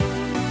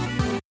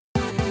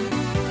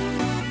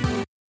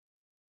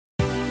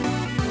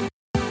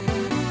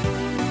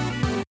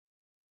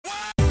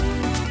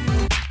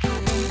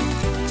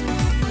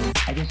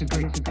I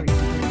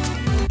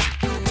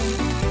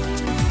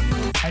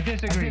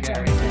disagree,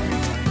 Gary.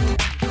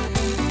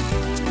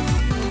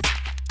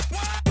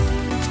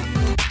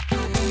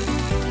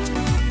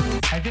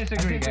 I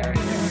disagree, Gary.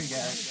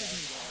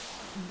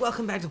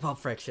 Welcome back to Pulp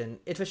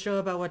Friction. It's a show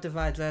about what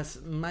divides us.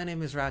 My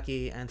name is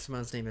Rocky, and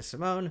Simone's name is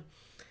Simone.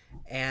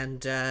 And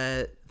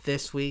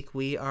this week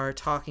we are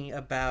talking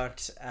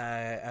about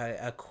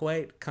a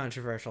quite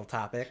controversial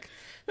topic,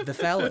 the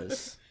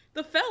fellas.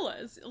 The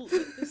fellas.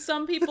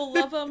 Some people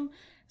love them,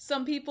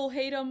 some people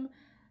hate them,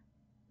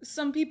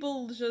 some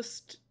people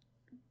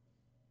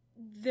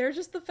they're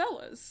just the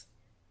fellas.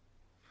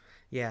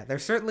 Yeah, they're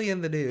certainly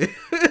in the news.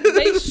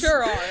 They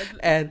sure are.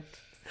 And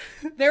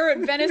they're at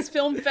Venice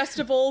Film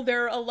Festival.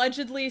 They're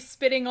allegedly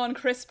spitting on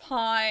Chris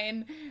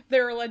Pine.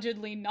 They're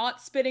allegedly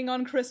not spitting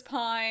on Chris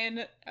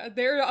Pine.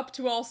 They're up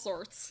to all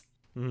sorts.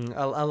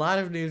 a lot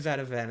of news out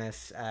of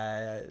Venice,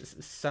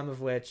 some of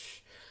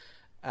which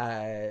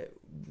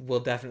will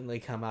definitely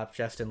come up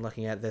just in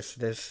looking at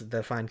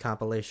the fine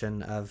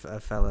compilation of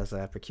fellas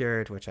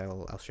procured, which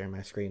I'll share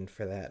my screen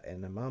for that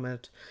in a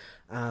moment.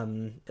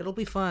 It'll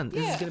be fun.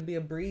 This is gonna be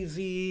a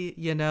breezy,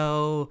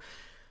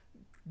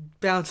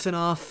 bouncing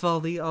off all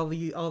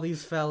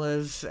these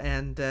fellas,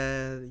 and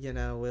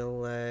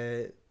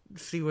we'll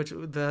see which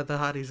the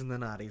hotties and the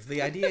naughties.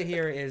 The idea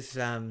here is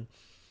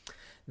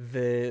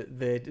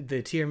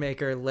the tier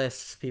maker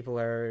lists. People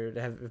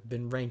have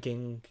been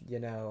ranking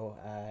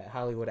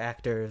Hollywood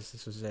actors.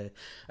 This was a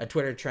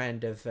Twitter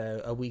trend of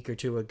a week or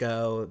two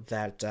ago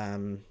that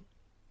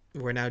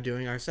we're now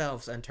doing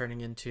ourselves and turning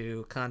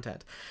into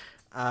content.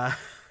 And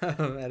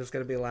it's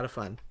gonna be a lot of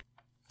fun.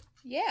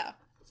 Yeah,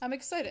 I'm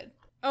excited.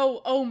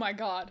 Oh my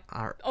god.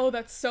 Oh,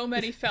 that's so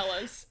many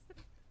fellas.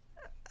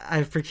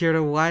 I've procured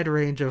a wide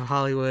range of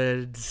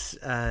Hollywood's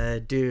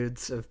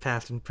dudes of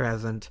past and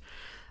present.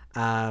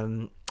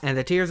 And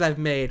the tiers I've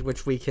made,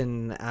 which we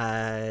can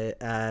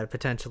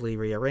potentially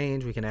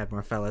rearrange. We can add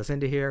more fellas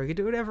into here. We can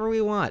do whatever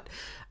we want.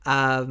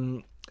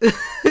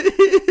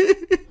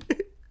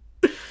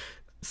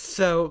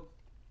 So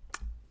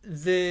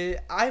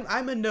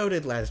I'm a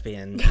noted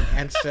lesbian,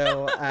 and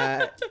so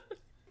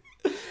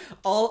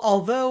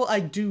although I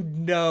do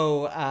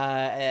know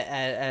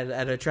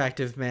an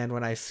attractive man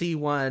when I see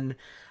one,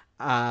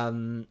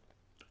 I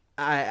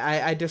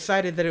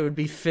decided that it would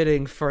be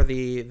fitting for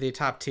the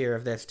top tier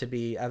of this to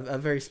be a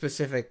very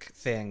specific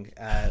thing,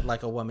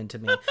 like a woman to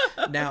me.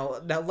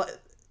 Now,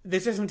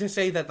 this isn't to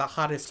say that the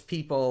hottest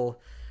people,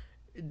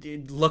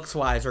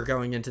 looks-wise, are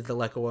going into the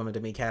like a woman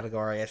to me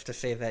category. It's to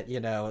say that,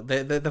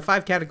 the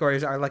five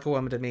categories are like a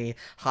woman to me,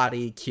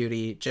 hottie,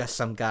 cutie, just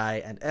some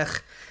guy, and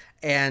ugh.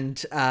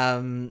 And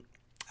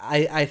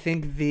I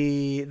think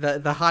the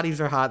hotties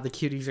are hot, the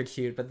cuties are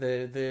cute, but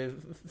the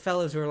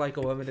fellas who are like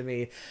a woman to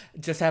me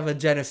just have a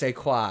je ne sais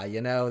quoi,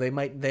 They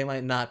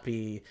might not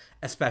be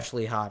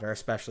especially hot or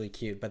especially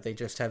cute, but they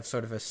just have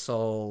sort of a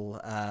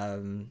soul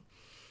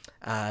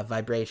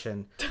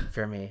vibration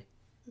for me.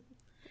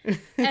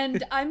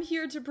 And I'm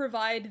here to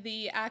provide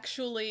the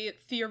actually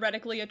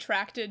theoretically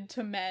attracted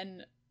to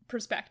men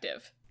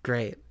perspective.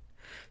 Great.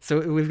 So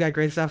we've got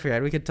great stuff here.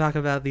 We could talk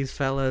about these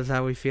fellas,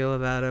 how we feel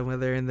about them, whether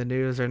they're in the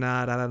news or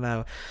not. I don't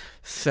know.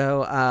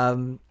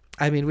 So,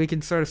 we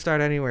can sort of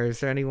start anywhere. Is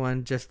there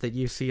anyone just that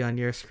you see on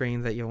your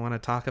screen that you want to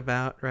talk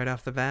about right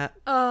off the bat?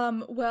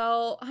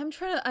 Well,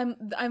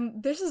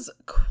 this is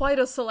quite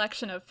a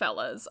selection of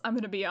fellas, I'm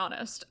going to be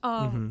honest.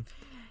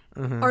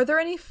 Are there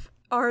any,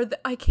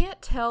 I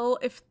can't tell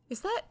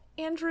is that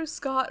Andrew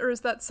Scott or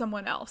is that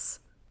someone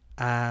else?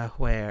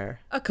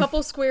 Where? A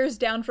couple squares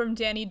down from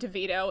Danny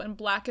DeVito in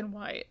black and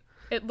white.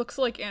 It looks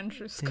like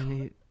Andrew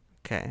Scott.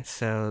 Okay,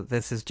 so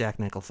this is Jack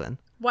Nicholson.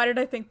 Why did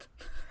I think...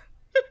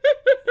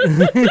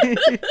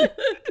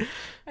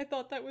 I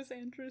thought that was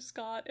Andrew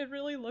Scott. It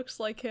really looks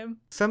like him.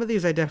 Some of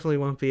these I definitely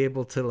won't be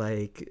able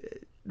to,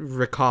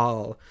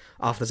 recall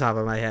off the top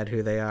of my head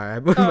who they are. I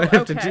might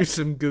have to do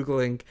some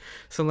Googling,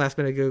 some last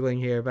minute Googling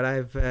here, but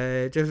I've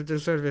just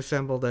sort of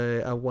assembled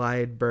a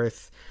wide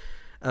berth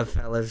of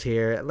fellas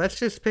here. Let's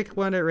just pick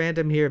one at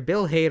random here.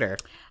 Bill Hader.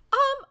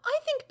 I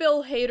think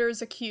Bill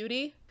Hader's a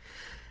cutie.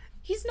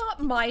 He's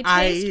not my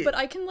taste, but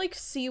I can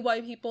see why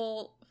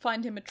people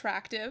find him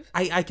attractive.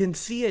 I can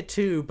see it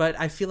too, but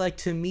I feel like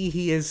to me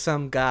he is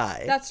some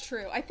guy. That's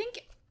true. I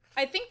think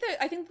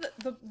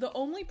that the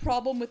only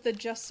problem with the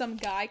just some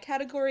guy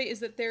category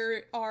is that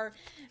there are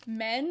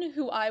men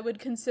who I would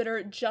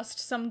consider just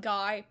some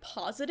guy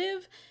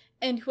positive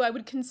and who I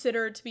would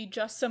consider to be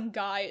just some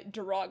guy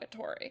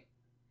derogatory.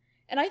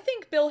 And I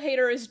think Bill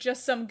Hader is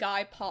just some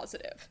guy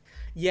positive.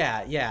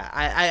 Yeah.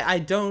 I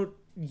don't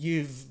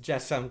use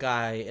just some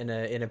guy in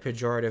a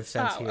pejorative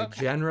sense here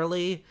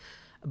generally,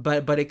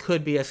 but it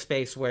could be a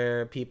space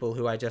where people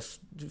who I just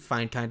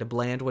find kind of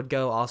bland would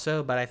go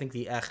also. But I think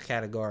the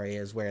category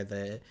is where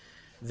the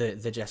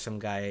just some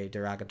guy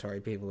derogatory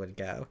people would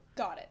go.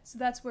 Got it. So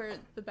that's where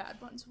the bad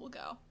ones will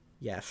go.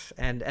 Yes,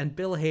 and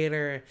Bill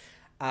Hader,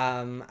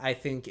 I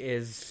think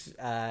is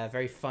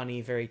very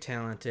funny, very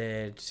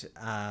talented,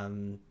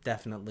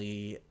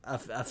 definitely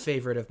a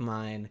favorite of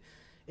mine.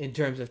 in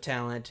terms of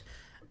talent.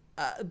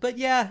 But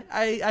yeah,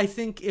 I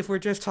think if we're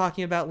just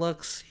talking about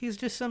looks, he's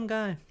just some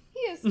guy. He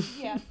is,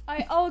 yeah.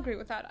 I'll agree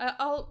with that.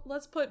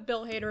 Let's put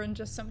Bill Hader in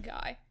just some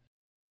guy.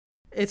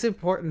 It's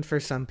important for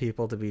some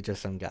people to be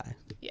just some guy.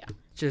 Yeah.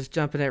 Just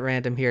jumping at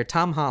random here.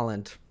 Tom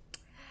Holland.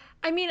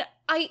 I mean,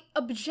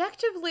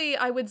 objectively,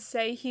 I would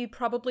say he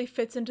probably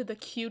fits into the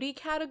cutie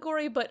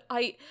category, but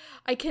I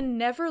can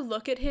never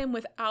look at him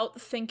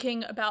without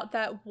thinking about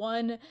that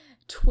one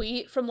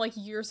tweet from like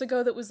years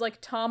ago that was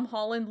like, Tom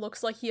Holland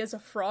looks like he has a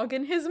frog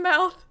in his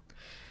mouth.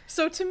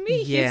 So to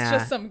me, he's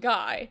just some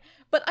guy.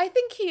 But I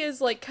think he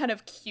is like kind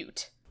of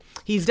cute.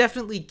 He's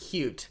definitely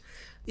cute.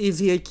 Is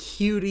he a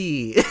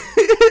cutie?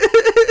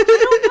 I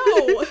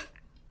don't know.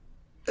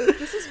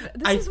 This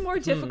is more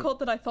difficult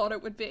than I thought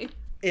it would be.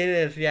 It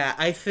is, yeah.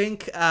 I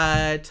think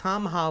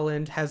Tom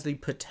Holland has the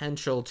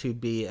potential to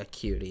be a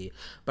cutie,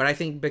 but I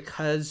think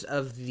because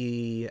of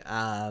the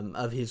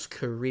of his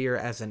career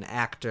as an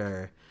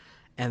actor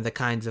and the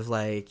kinds of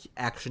like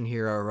action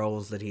hero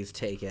roles that he's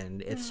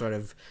taken, it's sort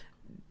of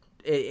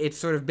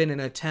been an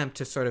attempt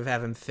to sort of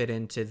have him fit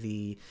into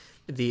the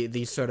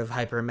sort of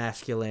hyper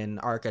masculine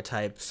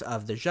archetypes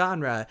of the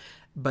genre,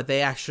 but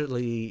they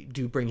actually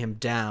do bring him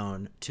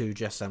down to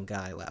just some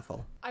guy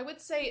level. I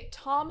would say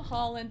Tom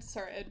Holland,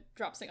 sorry, I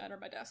dropped something under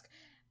my desk.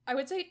 I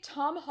would say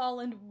Tom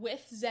Holland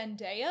with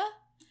Zendaya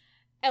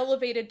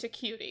elevated to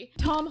cutie.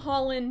 Tom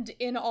Holland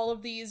in all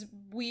of these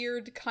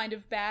weird kind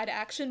of bad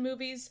action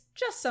movies,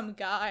 just some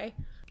guy.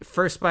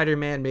 First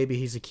Spider-Man, maybe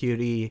he's a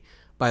cutie.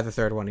 By the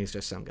third one, he's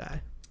just some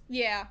guy.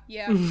 Yeah.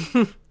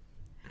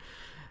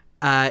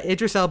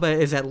 Idris Elba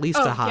is at least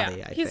a hottie,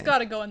 yeah. I think. He's got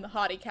to go in the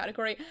hottie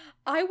category.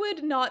 I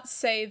would not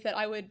say that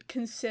I would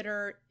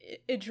consider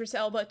Idris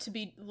Elba to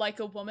be like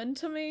a woman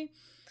to me.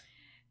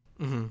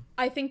 Mm-hmm.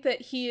 I think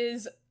that he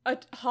is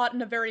hot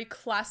in a very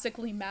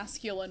classically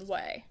masculine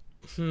way.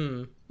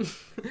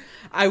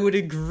 I would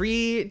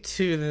agree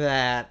to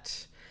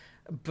that,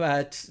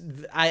 but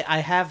I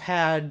have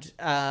had,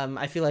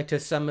 I feel like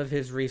to some of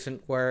his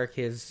recent work,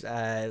 his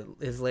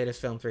latest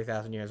film,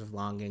 3,000 Years of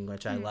Longing,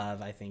 which I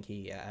love, I think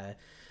he...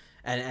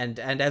 And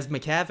as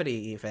McCavity,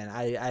 even,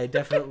 I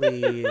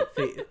definitely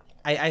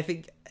I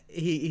think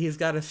he's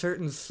got a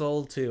certain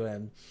soul to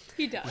him.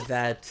 He does.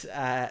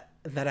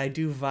 That I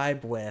do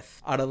vibe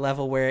with on a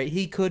level where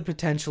he could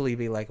potentially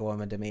be like a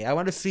woman to me. I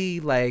want to see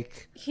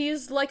like...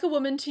 He's like a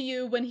woman to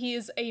you when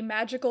he's a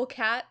magical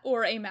cat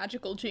or a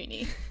magical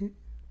genie.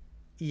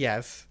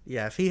 Yes,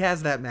 he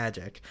has that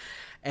magic.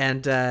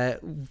 And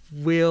I'm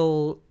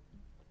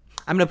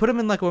going to put him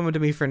in like a woman to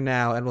me for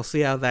now, and we'll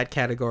see how that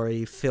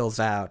category fills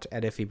out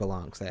and if he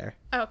belongs there.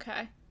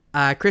 Okay.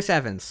 Chris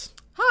Evans.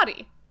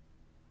 Hottie.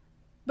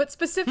 But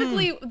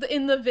specifically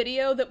in the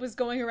video that was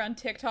going around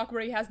TikTok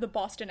where he has the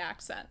Boston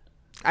accent.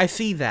 I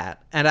see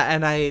that. And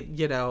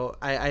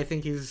I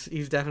think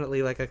he's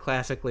definitely like a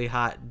classically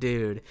hot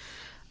dude.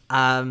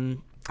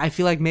 I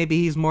feel like maybe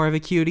he's more of a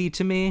cutie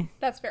to me.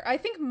 That's fair. I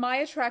think my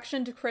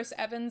attraction to Chris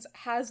Evans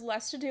has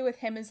less to do with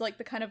him as like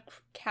the kind of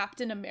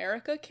Captain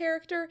America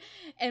character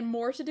and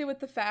more to do with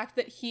the fact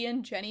that he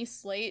and Jenny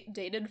Slate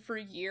dated for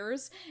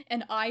years,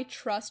 and I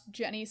trust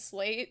Jenny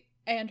Slate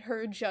and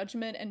her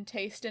judgment and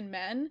taste in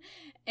men,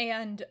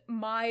 and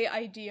my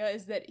idea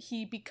is that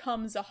he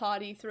becomes a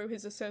hottie through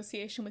his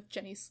association with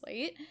Jenny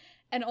Slate.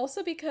 And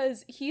also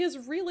because he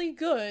is really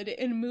good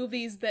in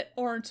movies that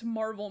aren't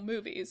Marvel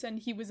movies, and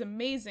he was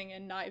amazing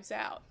in Knives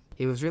Out.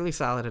 He was really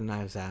solid in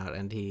Knives Out,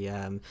 and he,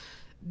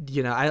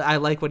 I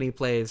like when he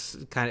plays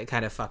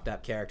kind of fucked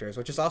up characters,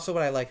 which is also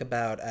what I like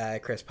about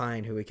Chris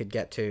Pine, who we could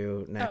get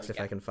to next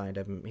if I can find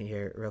him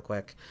here real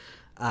quick.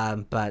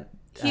 But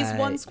he's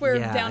one square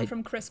down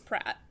from Chris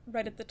Pratt,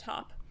 right at the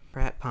top.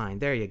 Pratt Pine,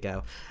 there you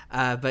go.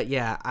 But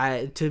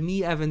yeah, to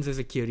me, Evans is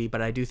a cutie,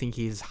 but I do think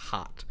he's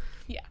hot.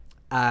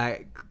 Yeah.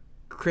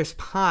 Chris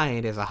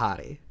Pine is a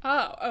hottie.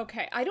 Oh,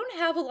 okay. I don't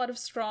have a lot of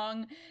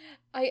strong...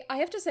 I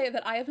have to say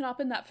that I have not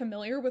been that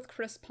familiar with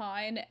Chris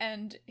Pine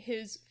and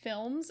his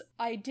films.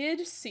 I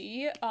did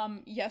see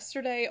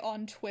yesterday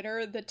on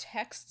Twitter the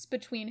texts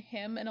between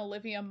him and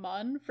Olivia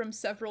Munn from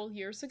several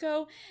years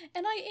ago,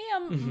 and I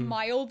am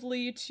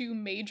mildly to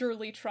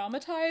majorly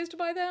traumatized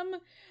by them.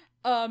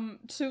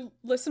 To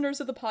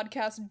listeners of the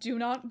podcast, do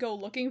not go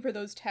looking for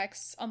those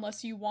texts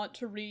unless you want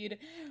to read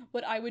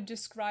what I would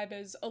describe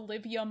as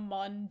Olivia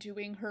Munn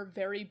doing her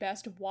very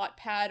best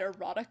Wattpad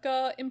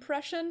erotica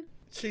impression.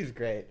 She's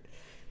great.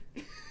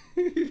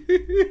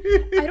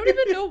 I don't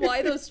even know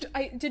why those...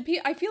 I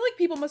feel like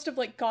people must have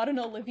like gotten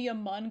Olivia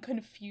Munn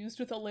confused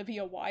with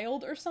Olivia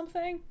Wilde or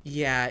something.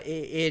 Yeah,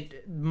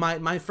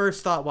 my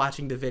first thought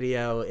watching the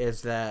video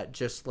is that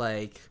just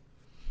like...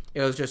 It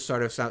was just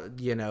sort of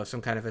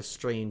some kind of a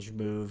strange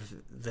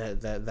move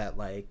that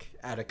like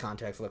out of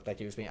context looked like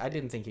he was being. I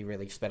didn't think he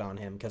really spit on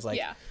him because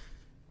like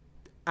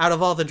out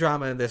of all the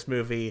drama in this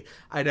movie,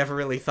 I never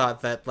really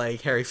thought that like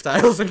Harry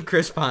Styles and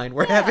Chris Pine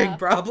were having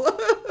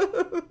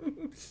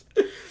problems.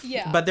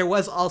 Yeah. But there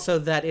was also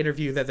that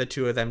interview that the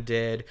two of them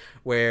did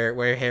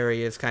where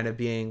Harry is kind of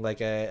being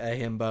like a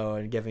himbo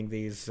and giving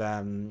these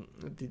half-assed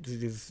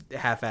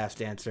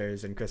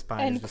answers, and Chris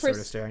Pine is just sort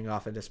of staring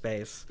off into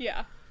space.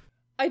 Yeah.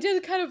 I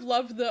did kind of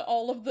love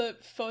all of the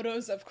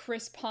photos of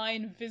Chris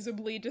Pine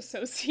visibly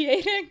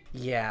dissociating.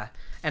 Yeah.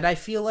 And I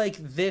feel like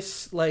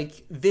this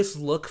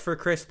look for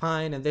Chris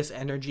Pine and this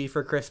energy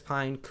for Chris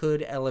Pine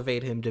could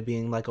elevate him to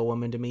being like a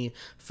woman to me.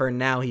 For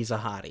now, he's a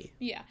hottie.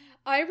 Yeah.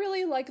 I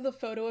really like the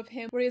photo of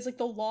him where he has like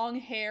the long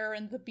hair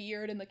and the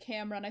beard and the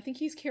camera, and I think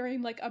he's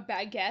carrying like a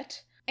baguette.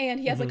 And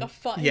he has like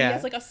he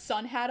has like a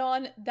sun hat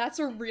on. That's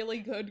a really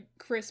good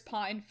Chris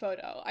Pine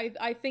photo.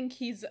 I think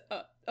he's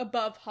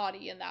above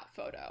hottie in that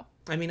photo.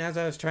 I mean, as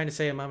I was trying to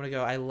say a moment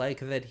ago, I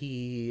like when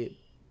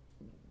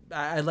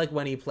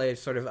he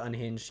plays sort of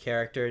unhinged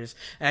characters,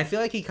 and I feel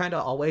like he kind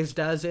of always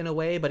does in a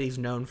way, but he's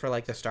known for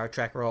like the Star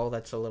Trek role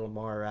that's a little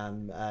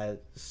more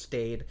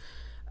staid,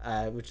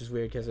 which is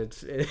weird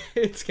because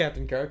it's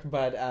Captain Kirk,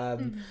 but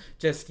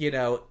just, you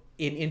know,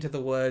 in Into the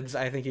Woods,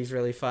 I think he's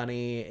really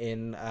funny.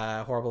 In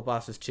Horrible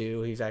Bosses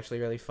 2, he's actually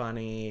really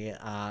funny.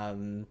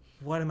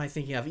 What am I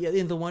thinking of? Yeah,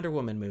 in the Wonder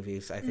Woman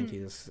movies, I think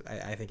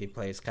I think he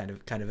plays kind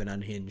of an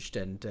unhinged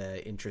and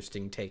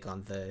interesting take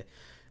on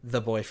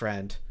the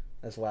boyfriend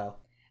as well.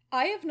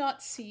 I have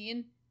not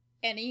seen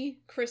any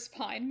Chris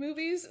Pine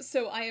movies,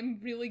 so I am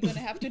really going to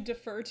have to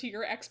defer to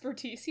your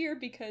expertise here,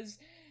 because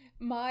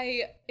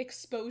my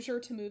exposure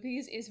to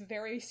movies is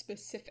very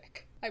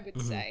specific, I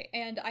would say,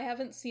 and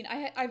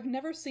I've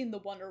never seen the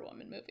Wonder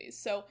Woman movies,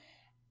 so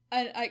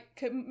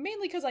mainly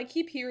because I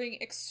keep hearing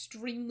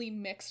extremely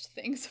mixed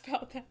things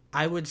about them.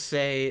 I would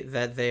say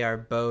that they are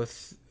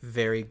both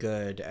very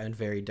good and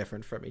very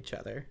different from each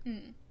other.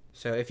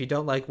 So if you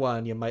don't like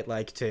one, you might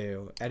like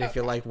two, and if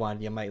you like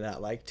one, you might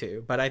not like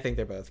two, but I think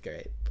they're both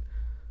great.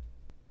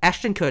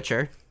 Ashton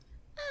Kutcher.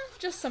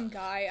 Just some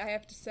guy, I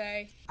have to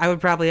say. I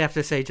would probably have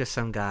to say just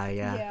some guy,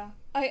 yeah. Yeah.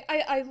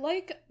 I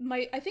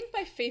think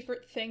my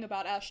favorite thing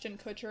about Ashton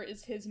Kutcher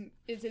is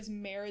his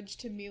marriage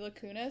to Mila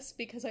Kunis,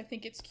 because I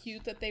think it's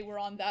cute that they were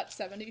on That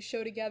 70s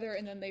Show together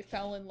and then they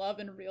fell in love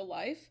in real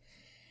life.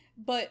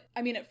 But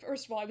I mean,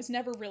 first of all, I was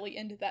never really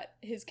into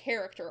his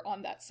character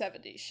on That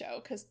 70s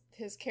Show, because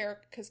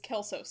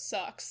Kelso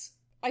sucks.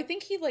 I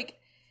think he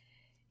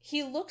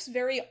looks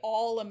very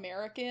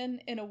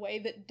all-American in a way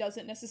that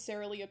doesn't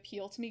necessarily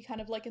appeal to me,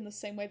 kind of like in the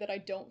same way that I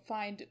don't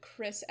find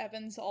Chris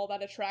Evans all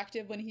that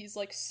attractive when he's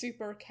like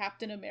super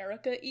Captain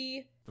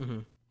America-y.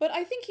 But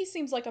I think he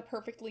seems like a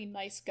perfectly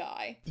nice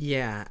guy.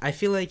 Yeah, I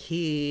feel like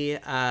he,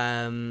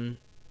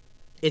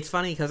 it's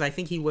funny because I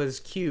think he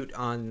was cute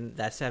on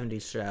That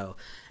 70s Show,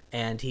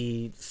 and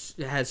he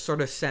has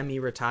sort of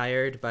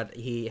semi-retired, but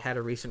he had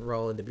a recent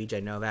role in the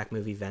B.J. Novak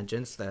movie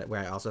Vengeance, where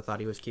I also thought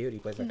he was cute. He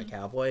plays like a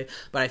cowboy,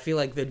 but I feel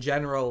like the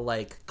general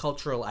like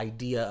cultural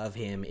idea of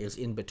him is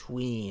in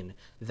between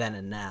then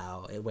and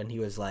now, when he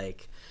was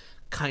like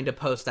kind of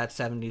post That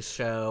 70s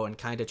Show and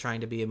kind of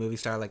trying to be a movie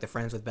star, like the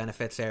Friends with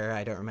Benefits era.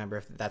 I don't remember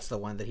if that's the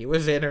one that he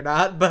was in or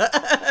not, but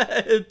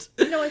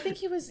no, I think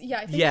he was. Yeah,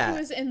 I think he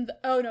was in.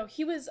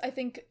 He was. I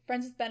think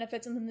Friends with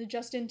Benefits, and then the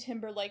Justin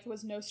Timberlake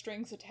was No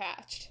Strings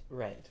Attached.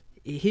 Right.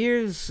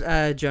 Here's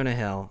Jonah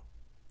Hill,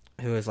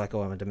 who is like a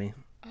woman to me.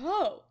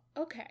 Oh,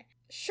 okay,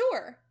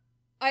 sure.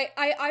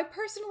 I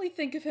personally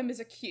think of him as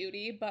a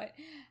cutie, but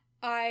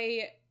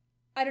I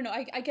don't know.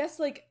 I guess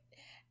like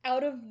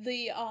out of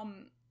the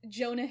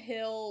Jonah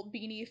Hill,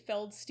 Beanie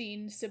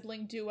Feldstein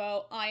sibling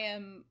duo, I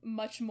am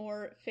much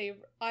more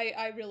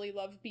I really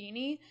love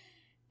Beanie,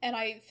 and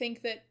I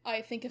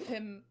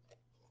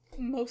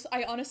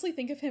honestly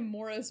think of him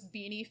more as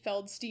Beanie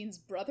Feldstein's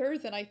brother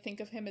than I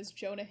think of him as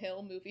Jonah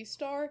Hill movie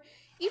star,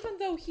 even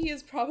though he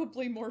is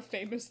probably more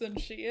famous than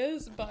she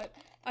is, but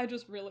I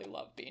just really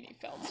love Beanie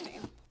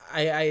Feldstein.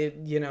 I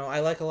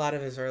like a lot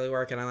of his early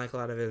work, and I like a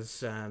lot of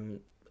his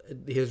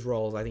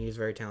roles. I think he's a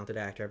very talented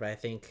actor, but I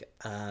think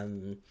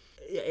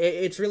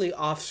it's really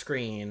off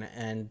screen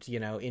and, you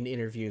know, in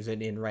interviews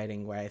and in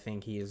writing where I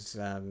think he's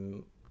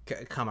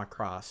come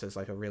across as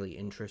like a really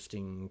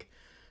interesting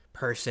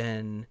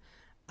person.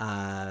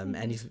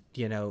 And he's,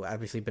 you know,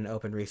 obviously been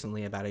open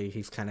recently about it.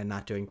 He's kind of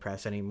not doing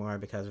press anymore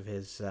because of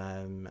his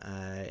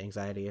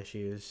anxiety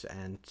issues,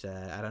 and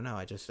I don't know.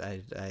 I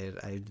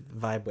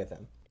vibe with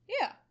him.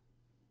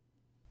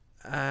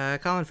 Yeah.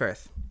 Colin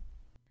Firth.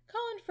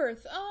 Colin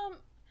Firth.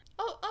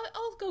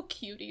 I'll go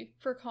cutie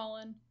for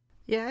Colin.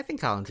 Yeah, I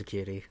think Colin's a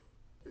cutie.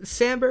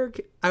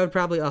 Sandberg, I would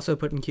probably also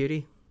put in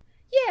cutie.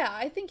 Yeah,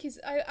 I think he's.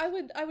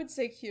 I would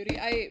say cutie.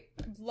 I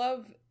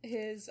love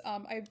his.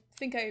 I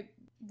think I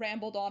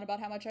rambled on about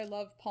how much I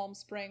love Palm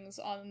Springs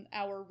on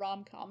our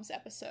rom-coms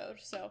episode,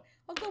 so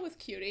I'll go with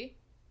cutie.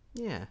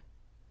 Yeah,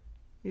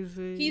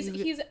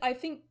 I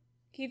think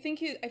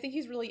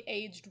he's really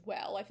aged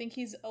well. I think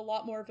he's a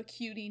lot more of a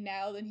cutie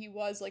now than he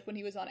was like when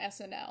he was on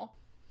SNL.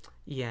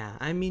 Yeah,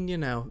 I mean, you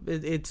know,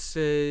 it's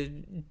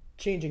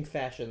changing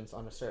fashions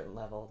on a certain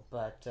level,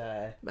 but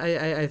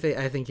I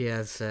think he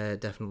has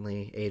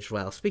definitely aged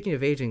well. Speaking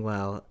of aging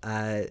well,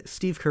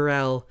 Steve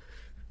Carell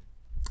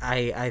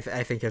I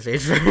think has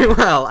aged very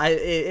well.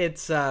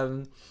 It's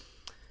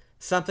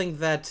something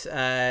that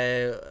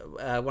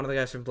one of the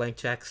guys from Blank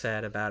Check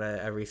said about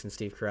a recent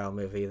Steve Carell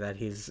movie, that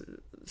he's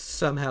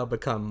somehow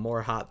become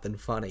more hot than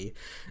funny.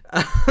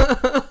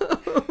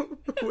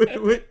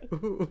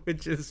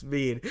 Which is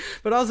mean,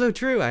 but also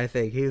true. I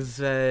think he's,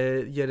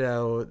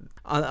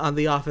 on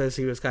The Office,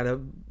 he was kind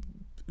of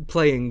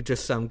playing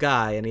just some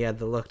guy, and he had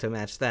the look to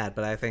match that.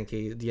 But I think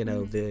he,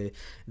 the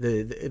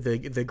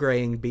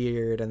graying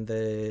beard and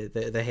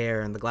the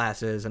hair and the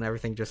glasses and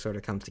everything just sort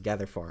of comes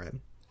together for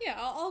him. Yeah,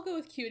 I'll go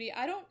with cutie.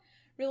 I don't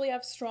really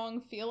have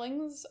strong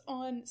feelings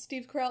on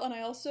Steve Carell, and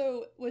I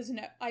also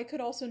I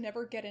could also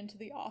never get into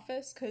The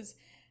Office because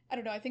I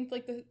don't know. I think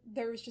like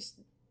there was just.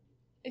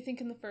 I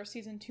think in the first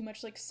season, too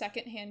much like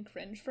secondhand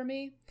cringe for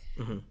me.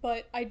 Mm-hmm.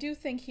 But I do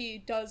think he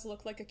does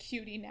look like a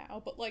cutie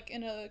now, but like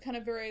in a kind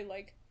of very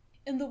like,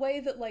 in the way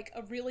that like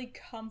a really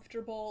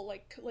comfortable,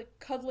 like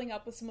cuddling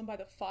up with someone by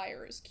the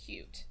fire is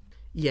cute.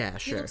 Yeah,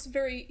 sure.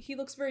 He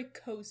looks very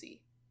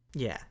cozy.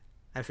 Yeah,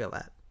 I feel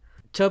that.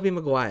 Tobey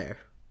Maguire.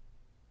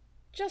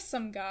 Just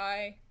some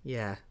guy.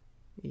 Yeah.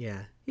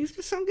 He's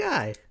just some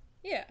guy.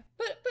 Yeah,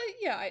 but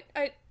yeah,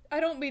 I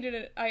don't mean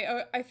it.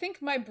 I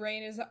think my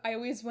brain is. I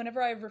always,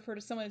 whenever I refer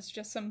to someone as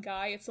just some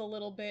guy, it's a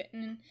little bit.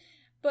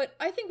 But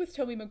I think with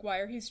Tobey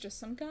Maguire, he's just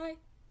some guy,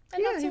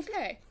 and that's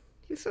okay.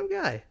 He's some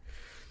guy.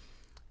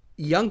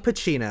 Young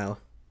Pacino.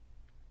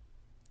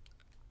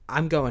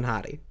 I'm going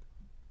hottie.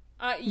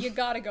 You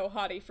gotta go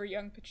hottie for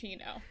young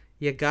Pacino.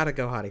 You gotta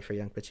go hottie for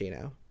young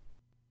Pacino.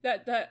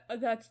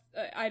 That's.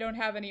 I don't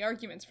have any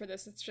arguments for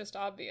this. It's just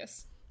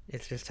obvious.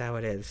 It's just how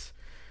it is.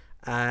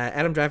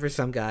 Adam Driver's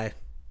some guy.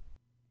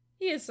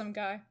 He is some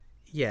guy.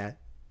 Yeah.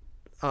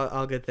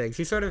 All good things.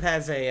 He sort of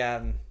has a,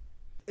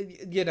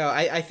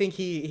 I think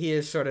he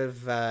is sort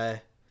of,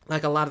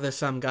 like a lot of the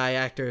some guy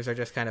actors are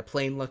just kind of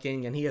plain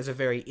looking, and he has a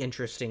very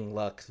interesting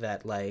look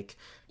that, like,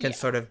 can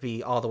sort of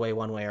be all the way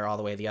one way or all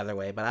the way the other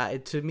way.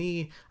 But to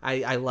me,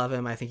 I love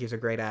him. I think he's a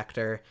great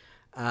actor.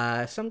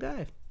 Some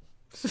guy.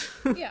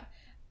 Yeah.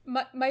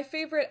 My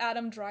favorite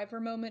Adam Driver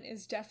moment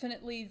is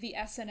definitely the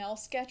SNL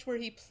sketch where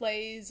he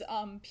plays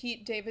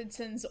Pete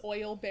Davidson's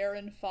oil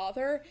baron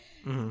father.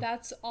 Mm-hmm.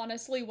 That's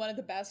honestly one of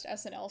the best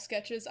SNL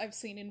sketches I've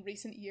seen in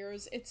recent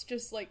years. It's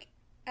just like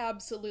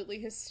absolutely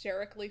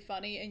hysterically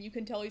funny, and you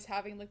can tell he's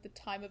having like the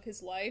time of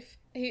his life.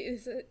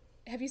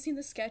 Have you seen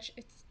the sketch?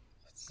 It's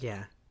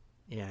Yeah,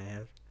 I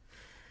have.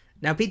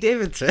 Now Pete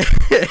Davidson.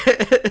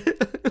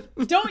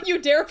 Don't you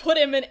dare put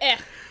him in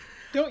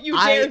Don't you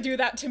dare do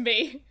that to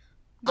me.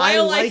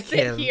 While I sit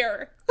him.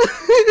 Here.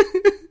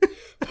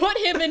 Put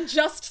him in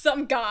just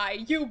some guy.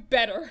 You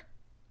better.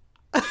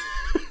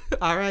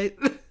 All right.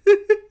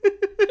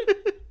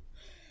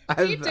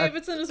 Pete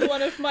Davidson is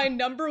one of my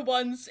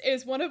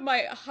is one of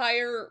my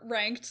higher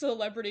ranked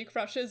celebrity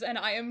crushes, and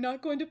I am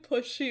not going to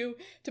push you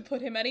to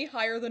put him any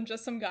higher than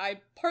just some guy,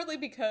 partly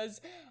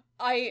because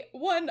I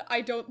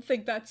don't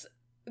think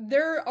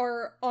there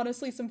are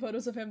honestly some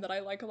photos of him that I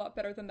like a lot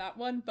better than that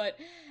one, but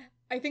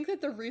I think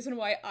that the reason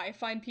why I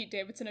find Pete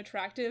Davidson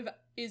attractive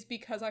is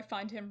because I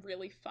find him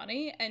really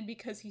funny, and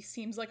because he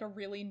seems like a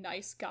really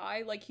nice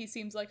guy. Like, he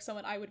seems like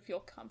someone I would feel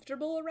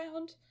comfortable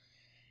around.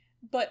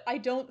 But I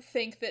don't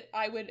think that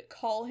I would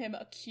call him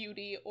a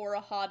cutie or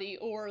a hottie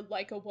or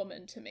like a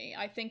woman to me.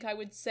 I think I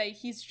would say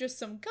he's just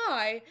some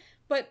guy,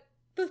 but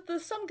the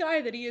some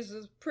guy that he is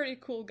a pretty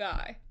cool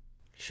guy.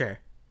 Sure.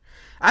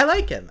 I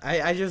like him.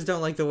 I just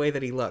don't like the way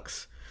that he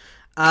looks.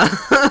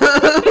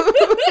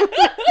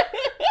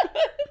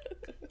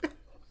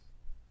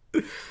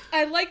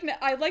 I like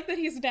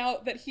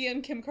that he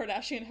and Kim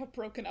Kardashian have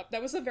broken up.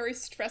 That was a very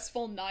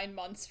stressful 9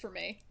 months for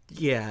me.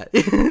 Yeah.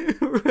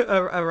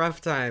 a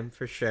rough time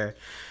for sure.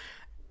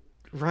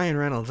 Ryan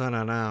Reynolds, I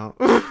don't know.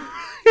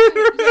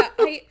 Yeah,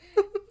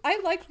 I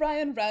like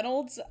Ryan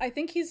Reynolds. I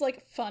think he's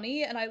like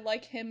funny, and I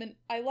like him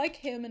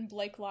and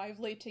Blake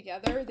Lively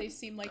together. They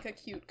seem like a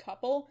cute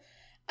couple.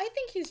 I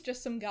think he's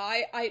just some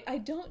guy. I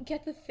don't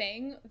get the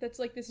thing that's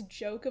like this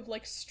joke of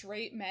like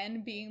straight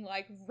men being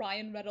like,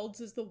 Ryan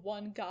Reynolds is the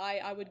one guy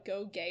I would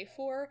go gay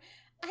for.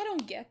 I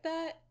don't get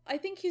that. I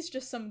think he's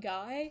just some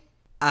guy.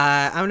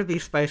 I'm gonna be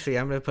spicy.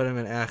 I'm gonna put him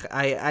in Ech.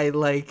 I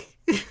like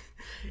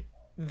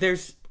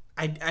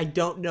I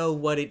don't know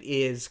what it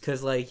is,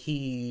 because like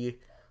he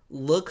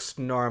looks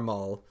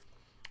normal,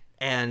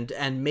 and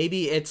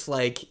maybe it's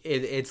like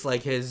it's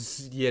like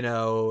his,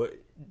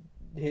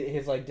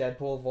 his like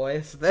Deadpool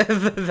voice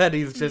that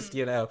he's just,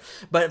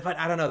 but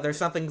I don't know, there's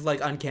something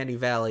like Uncanny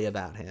Valley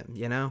about him,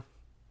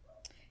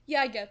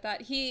 Yeah, I get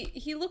that.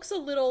 He looks a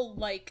little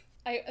like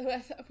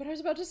what I was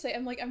about to say,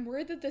 I'm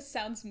worried that this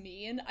sounds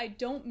mean. I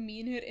don't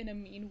mean it in a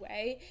mean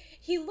way.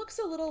 He looks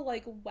a little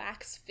like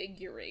wax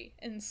figure-y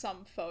in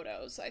some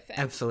photos, I think.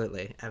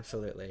 Absolutely.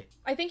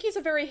 I think he's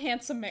a very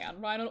handsome man.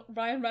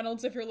 Ryan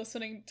Reynolds, if you're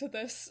listening to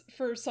this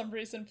for some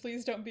reason,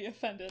 please don't be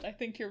offended. I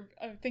think you're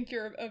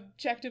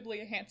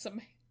objectively a handsome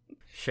man.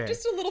 Sure.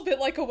 Just a little bit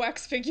like a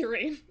wax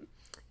figurine.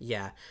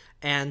 Yeah.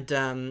 And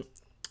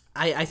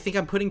I think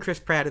I'm putting Chris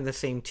Pratt in the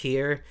same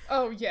tier.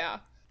 Oh, yeah.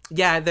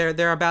 Yeah,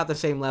 they're about the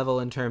same level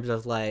in terms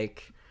of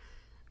like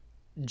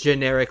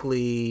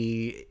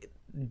generically,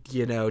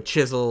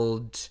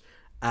 chiseled,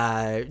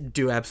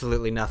 do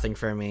absolutely nothing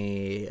for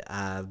me,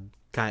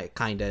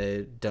 kind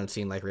of don't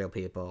seem like real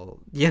people,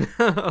 Yeah,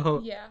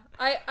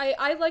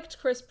 I liked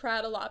Chris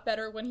Pratt a lot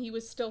better when he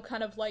was still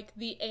kind of like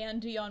the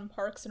Andy on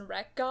Parks and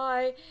Rec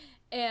guy,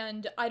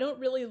 and I don't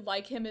really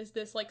like him as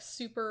this like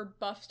super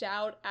buffed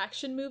out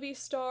action movie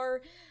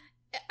star.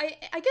 I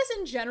guess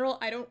in general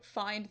I don't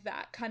find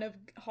that kind of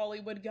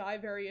Hollywood guy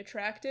very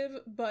attractive,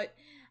 but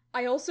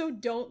I also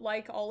don't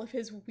like all of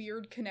his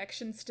weird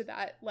connections to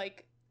that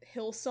like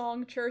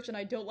Hillsong Church, and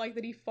I don't like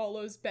that he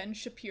follows Ben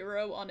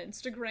Shapiro on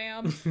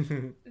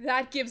Instagram.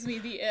 That gives me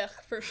the ick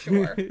for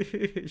sure.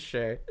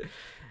 Sure.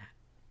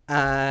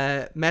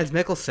 Mads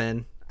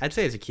Mikkelsen, I'd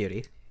say is a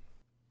cutie.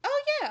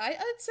 Oh yeah,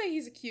 I'd say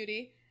he's a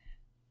cutie.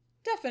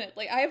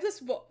 Definitely. I have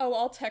this,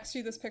 I'll text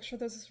you this picture.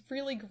 There's this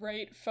really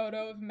great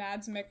photo of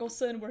Mads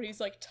Mikkelsen where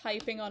he's like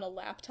typing on a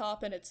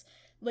laptop, and it's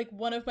like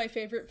one of my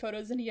favorite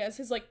photos, and he has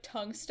his like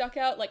tongue stuck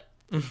out like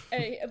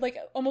like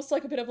almost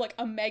like a bit of like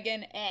a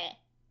Megan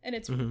and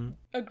it's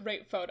a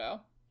great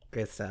photo.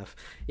 Great stuff.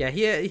 Yeah,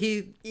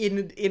 he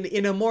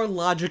in a more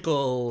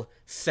logical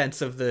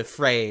sense of the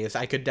phrase,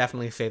 I could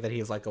definitely say that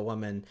he's like a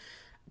woman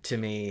to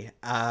me.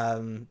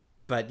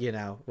 But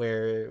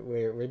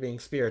we're being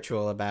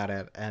spiritual about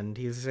it, and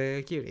he's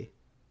a cutie.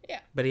 Yeah.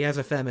 But he has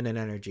a feminine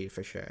energy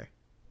for sure.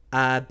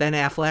 Ben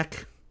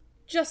Affleck.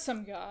 Just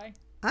some guy.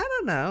 I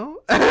don't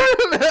know.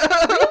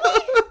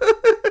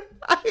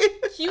 Really?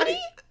 Cutie?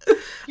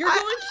 You're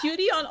going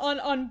cutie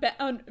on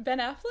Ben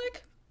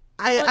Affleck?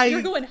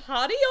 You're going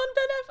hottie on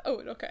Ben Affleck?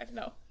 Oh, okay,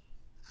 no.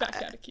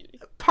 Back down to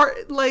cutie.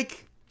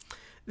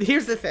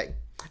 Here's the thing.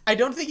 I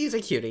don't think he's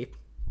a cutie.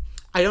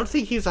 I don't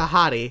think he's a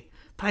hottie.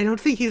 But I don't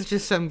think he's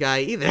just some guy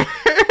either.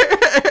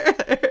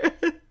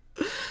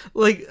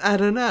 Like, I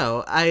don't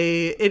know.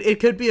 It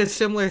could be a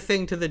similar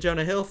thing to the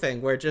Jonah Hill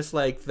thing, where just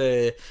like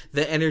the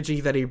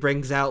energy that he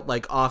brings out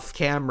like off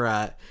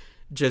camera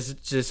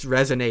just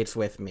resonates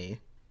with me.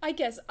 I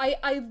guess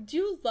I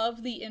do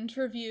love the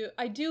interview.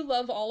 I do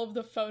love all of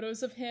the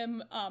photos of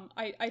him.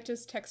 I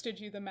just texted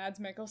you the Mads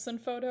Mikkelsen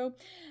photo.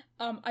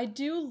 I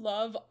do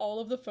love all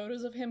of the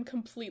photos of him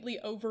completely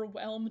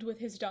overwhelmed with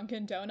his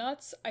Dunkin'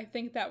 Donuts. I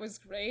think that was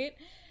great.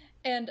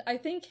 And I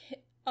think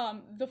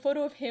the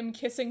photo of him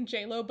kissing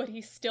J-Lo, but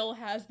he still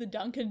has the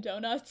Dunkin'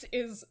 Donuts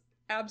is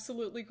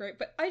absolutely great.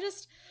 But I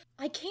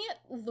can't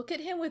look at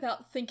him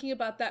without thinking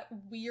about that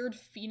weird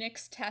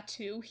phoenix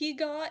tattoo he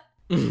got.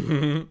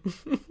 I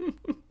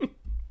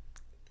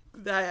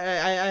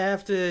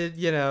have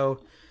to,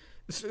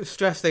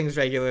 stress things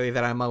regularly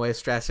that I'm always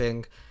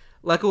stressing.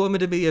 Like a Woman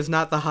to Me is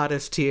not the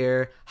hottest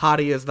tier.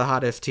 Hottie is the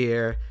hottest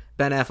tier.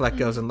 Ben Affleck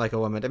goes in Like a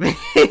Woman to Me.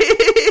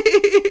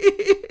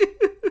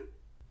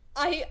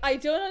 I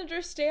don't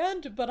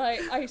understand, but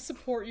I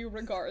support you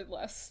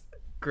regardless.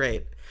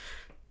 Great.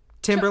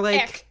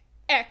 Timberlake.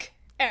 Eck.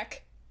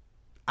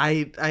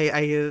 I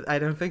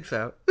don't think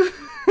so.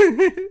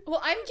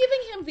 Well, I'm giving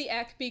him the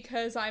eck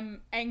because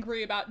I'm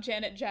angry about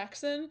Janet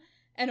Jackson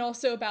and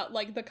also about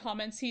like the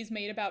comments he's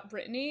made about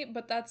Britney,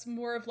 but that's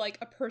more of like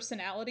a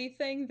personality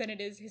thing than it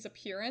is his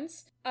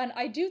appearance. And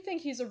I do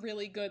think he's a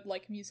really good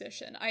like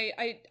musician.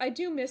 I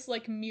do miss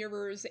like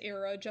Mirrors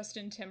era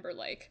Justin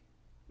Timberlake.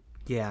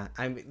 Yeah,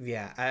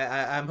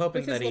 I'm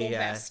hoping that he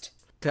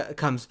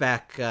comes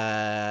back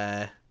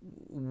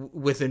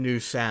with a new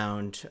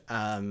sound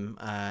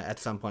at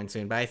some point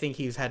soon. But I think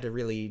he's had to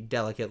really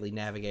delicately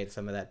navigate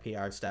some of that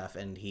PR stuff,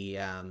 and he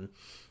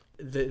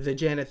the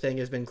Janet thing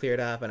has been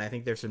cleared up, and I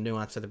think there's some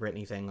nuance to the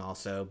Britney thing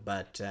also.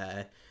 But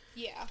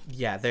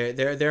yeah,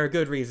 there are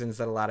good reasons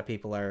that a lot of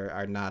people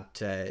are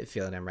not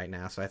feeling him right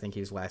now. So I think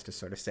he's wise to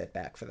sort of sit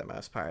back for the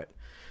most part.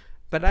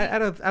 But I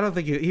don't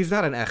think he's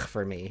not an ech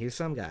for me. He's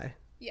some guy.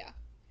 Yeah.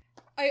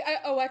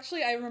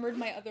 Actually, I remembered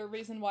my other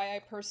reason why I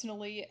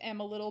personally am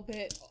a little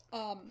bit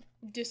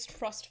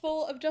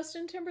distrustful of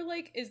Justin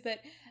Timberlake is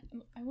that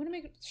I want to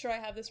make sure I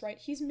have this right.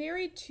 He's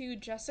married to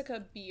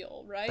Jessica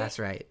Biel, right? That's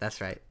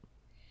right.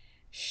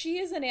 She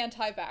is an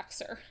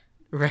anti-vaxxer.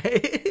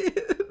 Right.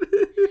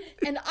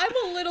 And I'm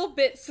a little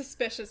bit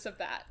suspicious of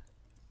that.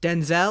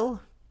 Denzel?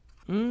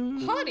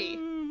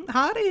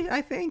 Hottie,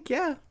 I think,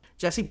 yeah.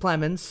 Jesse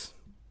Plemons.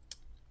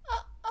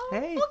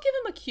 Hey. I'll give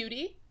him a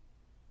cutie.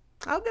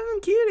 I'll give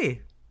him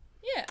cutie.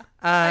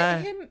 Yeah.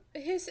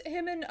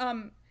 Him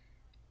and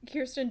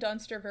Kirsten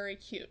Dunst are very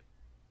cute.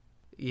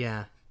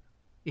 Yeah.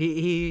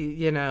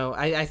 He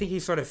I think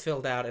he's sort of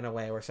filled out in a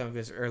way where some of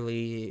his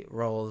early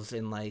roles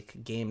in like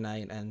Game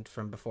Night and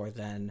from before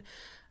then,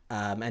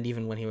 and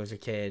even when he was a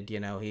kid,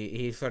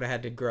 he sort of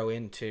had to grow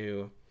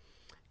into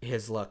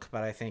his look.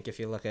 But I think if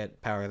you look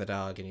at Power of the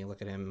Dog and you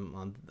look at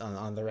him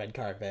on the red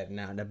carpet and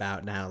out and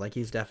about now, like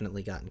he's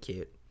definitely gotten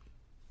cute.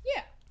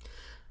 Yeah.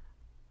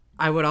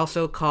 I would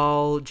also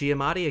call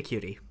Giamatti a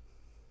cutie.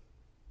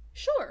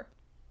 Sure.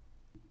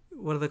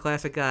 One of the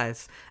classic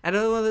guys. And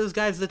one of those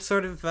guys that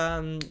sort of,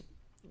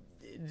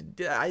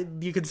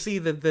 you can see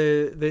that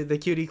the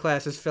cutie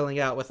class is filling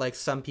out with, like,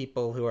 some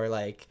people who are,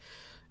 like,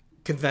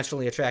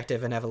 conventionally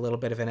attractive and have a little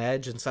bit of an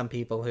edge, and some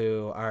people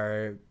who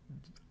are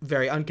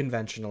very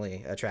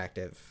unconventionally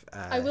attractive.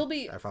 I will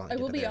be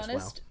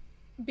honest.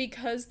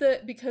 Because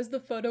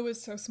the photo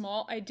is so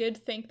small, I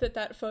did think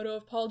that photo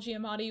of Paul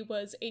Giamatti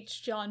was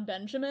H. John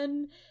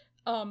Benjamin,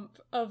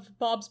 of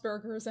Bob's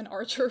Burgers and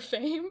Archer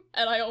fame,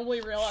 and I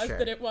only realized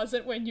that it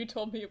wasn't when you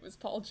told me it was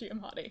Paul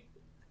Giamatti.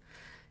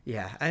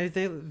 Yeah,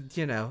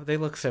 they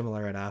look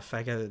similar enough.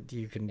 I guess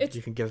you can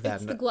give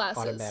that an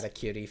automatic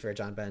cutie for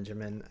John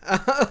Benjamin.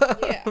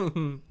 Yeah.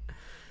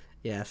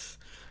 Yes.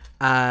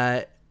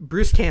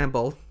 Bruce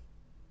Campbell.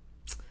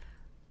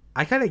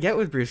 I kind of get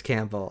with Bruce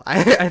Campbell.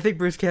 I think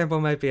Bruce Campbell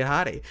might be a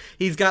hottie.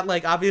 He's got,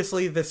 like,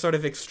 obviously this sort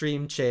of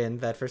extreme chin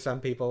that for some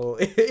people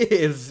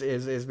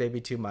is maybe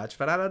too much,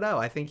 but I don't know.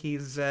 I think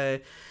he's, I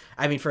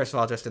mean, first of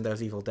all, just in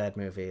those Evil Dead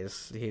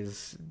movies,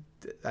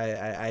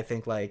 I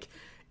think, like,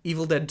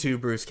 Evil Dead 2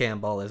 Bruce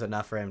Campbell is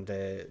enough for him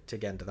to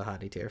get into the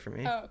hottie tier for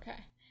me. Oh, okay.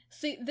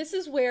 See, this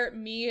is where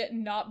me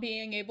not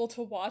being able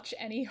to watch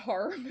any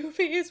horror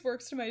movies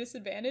works to my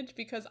disadvantage,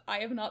 because I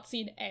have not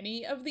seen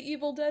any of the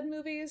Evil Dead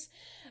movies.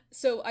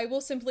 So I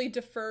will simply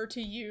defer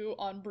to you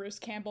on Bruce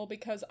Campbell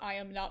because I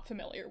am not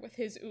familiar with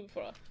his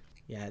oeuvre.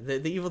 Yeah,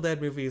 the Evil Dead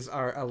movies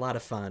are a lot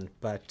of fun,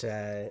 but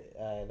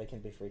they can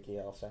be freaky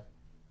also.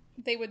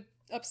 They would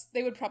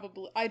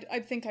probably... I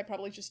think I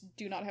probably just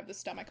do not have the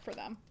stomach for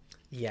them.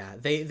 Yeah,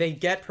 they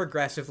get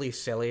progressively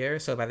sillier,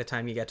 so by the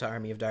time you get to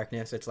Army of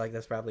Darkness, it's like,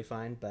 that's probably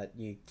fine, but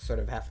you sort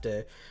of have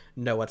to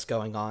know what's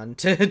going on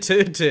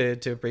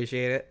to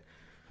appreciate it.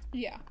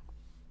 Yeah.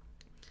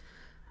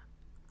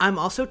 I'm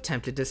also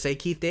tempted to say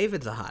Keith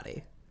David's a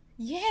hottie.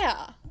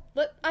 Yeah.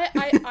 But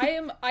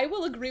I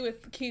will agree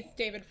with Keith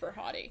David for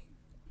hottie.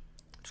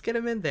 Let's get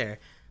him in there.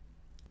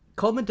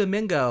 Coleman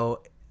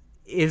Domingo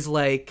is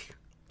like,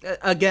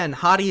 again,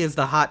 hottie is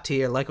the hot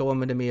tier, Like a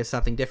Woman to Me is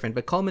something different,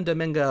 but Coleman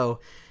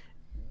Domingo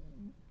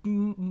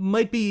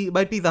might be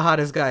the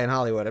hottest guy in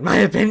Hollywood, in my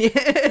opinion.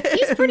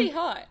 He's pretty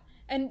hot,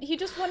 and he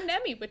just won an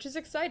Emmy, which is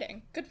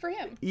exciting. Good for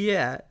him.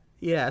 Yeah.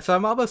 So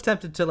I'm almost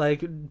tempted to,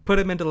 like, put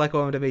him into Like a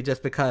Woman to Me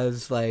just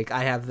because, like,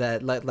 I have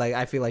that, like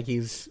I feel like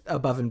he's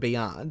above and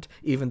beyond,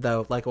 even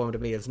though Like a Woman to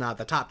Me is not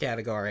the top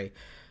category.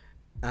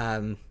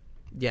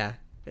 Yeah,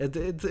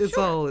 it's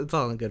all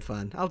in good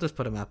fun. I'll just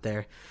put him up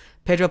there.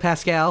 Pedro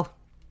Pascal,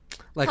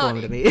 Like a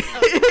Woman to Me.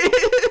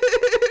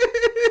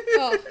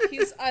 Oh,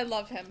 I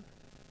love him.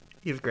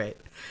 He's great.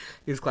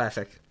 He's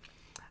classic.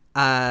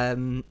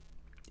 Young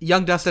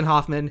Dustin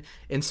Hoffman,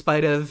 in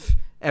spite of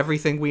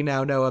everything we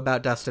now know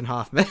about Dustin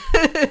Hoffman.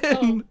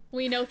 Oh,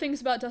 we know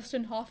things about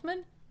Dustin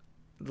Hoffman?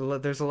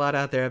 There's a lot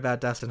out there about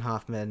Dustin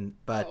Hoffman,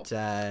 but,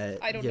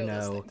 I don't know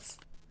those things.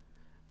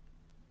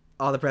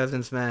 All the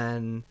President's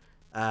Men,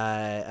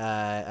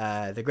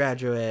 The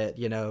Graduate,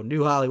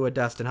 New Hollywood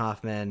Dustin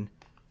Hoffman,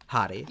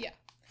 hottie. Yeah.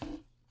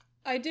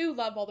 I do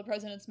love All the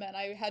President's Men.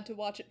 I had to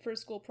watch it for a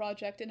school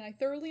project, and I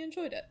thoroughly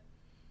enjoyed it.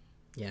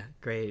 Yeah,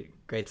 great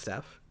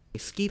stuff.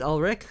 Skeet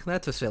Ulrich,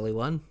 that's a silly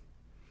one.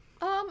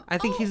 I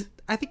think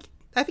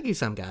he's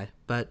some guy,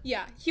 but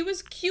yeah, he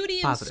was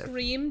cutie in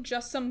Scream,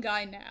 just some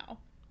guy now.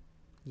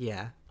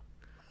 Yeah.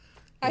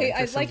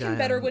 I like him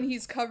better when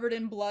he's covered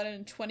in blood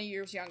and 20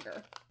 years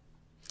younger.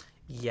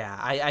 Yeah,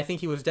 I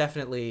think he was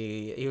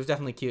definitely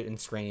cute in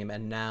Scream,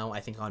 and now I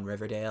think on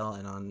Riverdale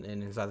and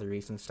in his other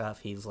recent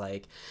stuff, he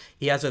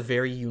has a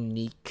very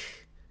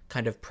unique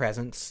kind of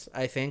presence,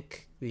 I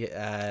think.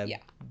 Yeah.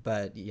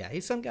 But yeah,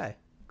 he's some guy.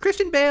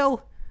 Christian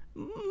Bale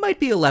might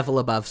be a level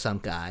above some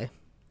guy.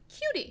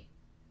 Cutie.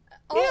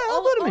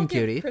 I'll put him in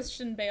cutie.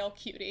 Christian Bale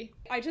cutie.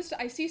 I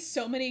see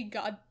so many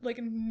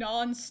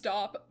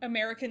non-stop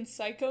American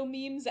Psycho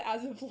memes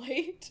as of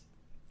late.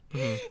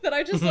 That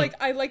I just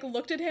I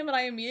looked at him and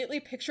I immediately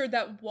pictured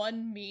that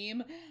one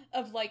meme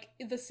of like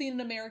the scene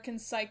in American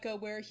Psycho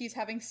where he's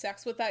having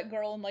sex with that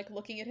girl and like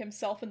looking at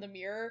himself in the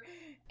mirror,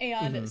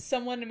 and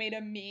someone made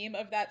a meme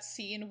of that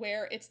scene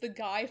where it's the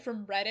guy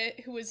from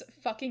Reddit who is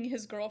fucking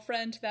his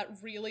girlfriend to that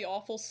really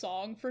awful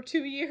song for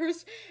 2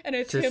 years, and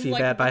it's him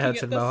like that by looking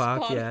Hudson at the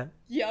Mohawk. spot. Yeah.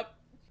 Yep.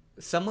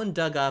 Someone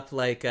dug up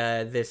like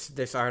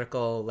this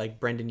article,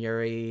 like Brendan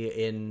Urie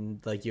in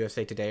like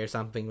USA Today or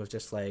something, was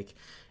just like,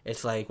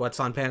 it's like, what's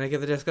on Panic at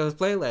the Disco's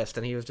playlist,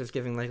 and he was just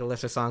giving like a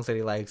list of songs that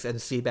he likes, and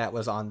Seabat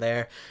was on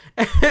there.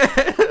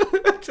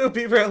 So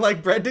people are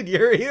like, Brendan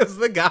Urie is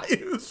the guy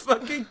who's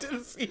fucking to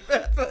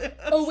Seabat.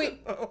 Oh wait.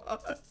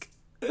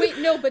 Wait,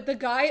 no, but the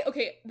guy,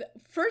 okay,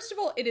 first of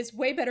all, it is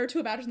way better to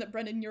imagine that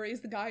Brendan Urie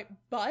is the guy,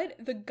 but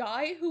the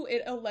guy who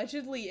it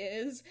allegedly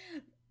is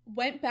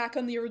went back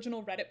on the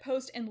original Reddit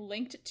post and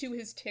linked to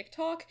his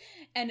TikTok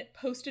and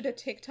posted a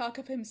TikTok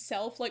of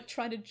himself, like,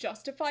 trying to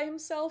justify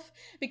himself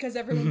because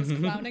everyone was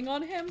clowning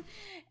on him,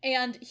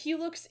 and he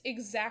looks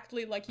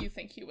exactly like you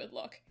think he would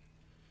look.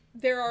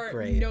 There are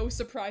no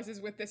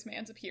surprises with this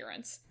man's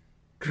appearance.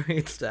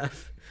 Great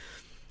stuff.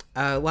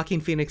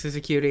 Joaquin Phoenix is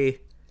a cutie.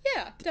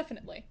 Yeah,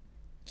 definitely.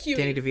 Cutie.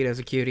 Danny DeVito's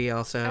a cutie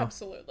also.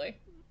 Absolutely.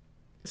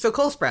 So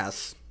Cole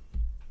Sprouse.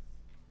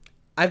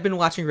 I've been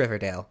watching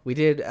Riverdale. We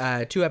did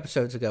 2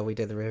 episodes ago. We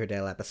did the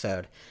Riverdale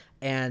episode.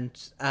 And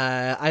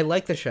I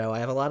like the show. I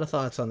have a lot of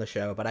thoughts on the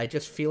show, but I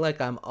just feel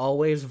like I'm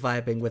always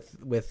vibing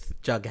with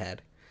Jughead.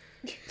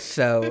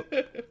 So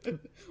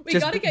we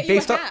gotta get you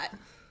a hat.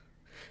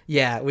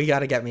 Yeah, we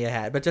gotta get me a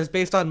hat. But just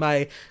based on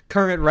my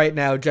current right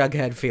now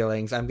Jughead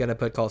feelings, I'm gonna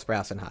put Cole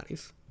Sprouse in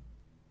hotties.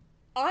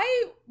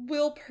 I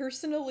will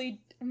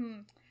personally...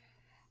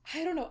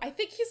 I don't know. I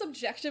think he's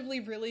objectively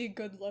really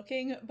good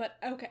looking, but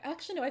okay.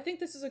 Actually, no, I think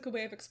this is a good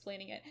way of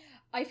explaining it.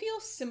 I feel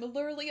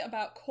similarly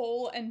about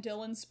Cole and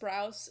Dylan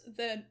Sprouse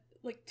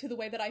to the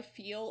way that I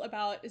feel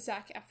about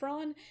Zac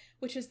Efron,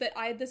 which is that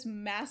I had this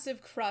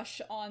massive crush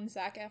on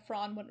Zac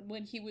Efron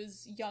when he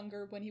was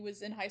younger, when he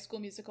was in High School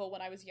Musical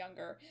when I was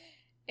younger.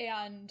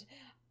 And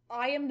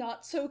I am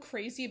not so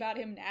crazy about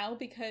him now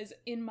because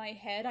in my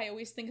head, I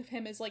always think of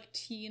him as like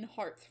teen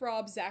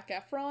heartthrob Zac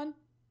Efron.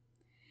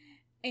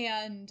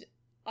 And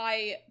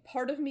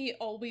part of me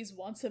always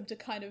wants him to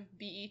kind of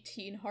be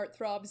teen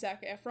heartthrob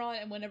Zac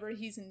Efron, and whenever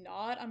he's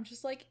not, I'm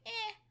just like,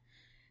 eh.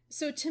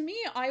 So to me,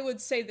 I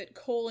would say that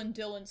Cole and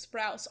Dylan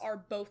Sprouse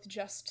are both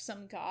just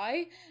some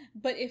guy,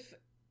 but if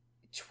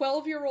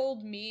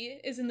 12-year-old me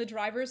is in the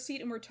driver's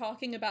seat and we're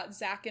talking about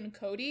Zac and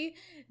Cody,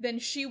 then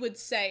she would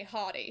say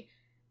hottie,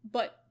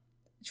 but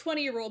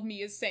 20-year-old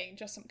me is saying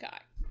just some guy.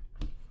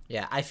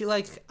 Yeah, I feel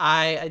like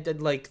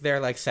they're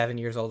like 7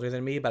 years older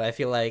than me, but I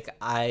feel like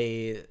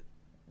I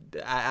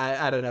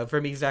don't know.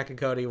 For me, Zac and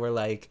Cody were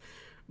like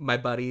my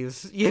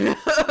buddies, you know.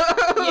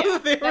 Yeah,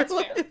 that's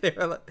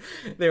fair.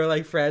 They were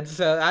like friends.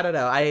 So I don't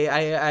know.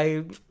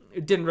 I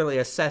didn't really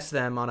assess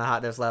them on a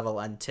hotness level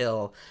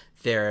until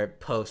their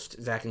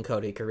post Zac and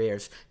Cody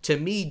careers. To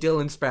me,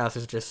 Dylan Sprouse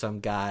is just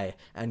some guy,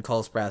 and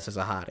Cole Sprouse is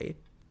a hottie.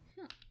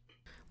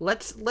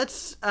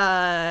 Let's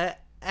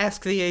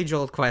ask the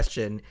age-old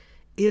question: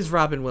 is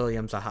Robin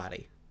Williams a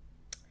hottie?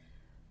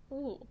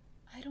 Ooh,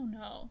 I don't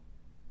know.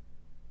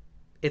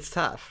 It's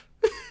tough.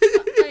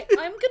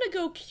 I'm gonna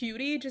go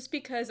cutie just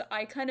because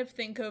I kind of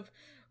think of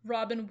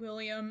Robin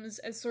Williams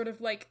as sort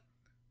of like,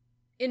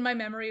 in my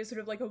memory, as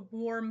sort of like a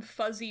warm,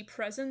 fuzzy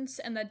presence,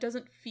 and that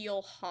doesn't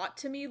feel hot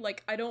to me.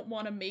 Like, I don't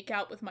want to make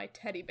out with my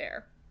teddy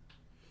bear.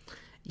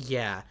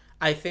 Yeah,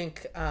 I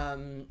think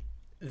the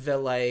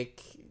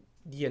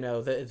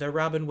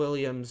Robin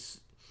Williams...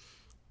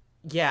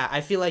 Yeah, I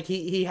feel like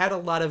he had a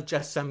lot of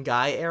just some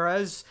guy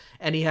eras,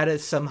 and he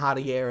had some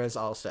hottie eras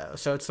also.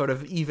 So it sort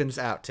of evens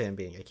out to him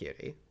being a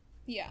cutie.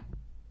 Yeah.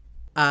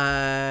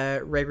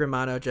 Ray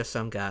Romano, just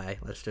some guy.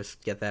 Let's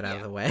just get that out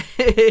of the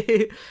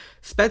way.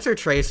 Spencer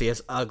Tracy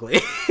is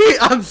ugly.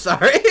 I'm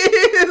sorry.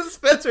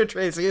 Spencer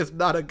Tracy is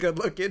not a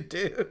good-looking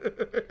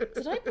dude.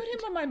 Did I put him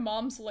on my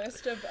mom's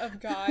list of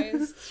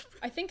guys?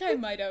 I think I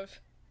might have.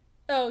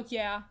 Oh,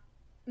 yeah.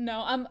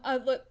 No,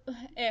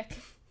 ick.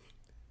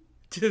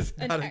 Just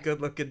not a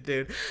good-looking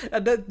dude.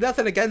 And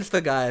nothing against the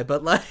guy,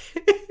 but like...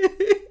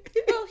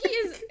 Well, he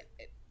is...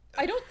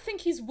 I don't think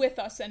he's with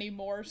us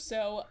anymore,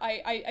 so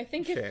I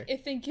think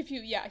if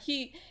you... Yeah,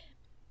 he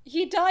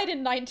died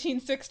in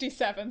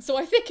 1967, so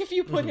I think if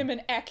you put him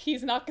in Eck,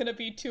 he's not going to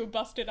be too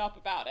busted up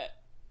about it.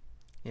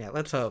 Yeah,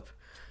 let's hope.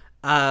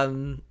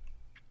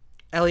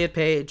 Elliot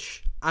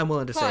Page, I'm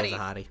willing to say is a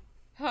hottie.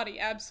 Hottie,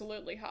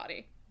 absolutely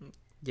hottie.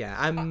 Yeah,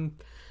 I'm...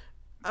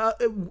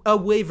 a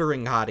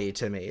wavering hottie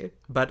to me,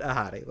 but a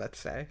hottie, let's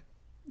say.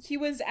 He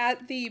was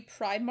at the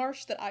Pride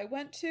March that I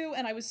went to,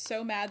 and I was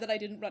so mad that I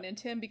didn't run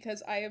into him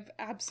because I have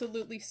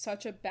absolutely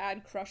such a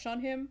bad crush on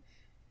him.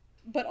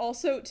 But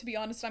also, to be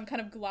honest, I'm kind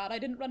of glad I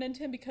didn't run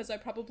into him because I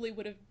probably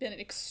would have been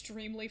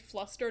extremely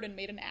flustered and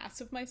made an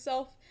ass of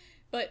myself.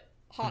 But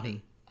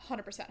hottie.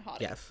 100% hottie.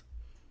 Yes.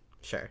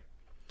 Sure.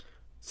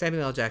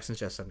 Samuel L. Jackson's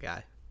just some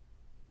guy.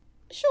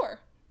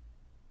 Sure.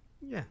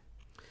 Yeah.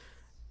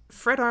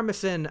 Fred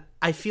Armisen,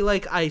 I feel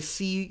like I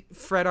see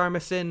Fred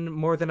Armisen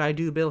more than I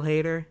do Bill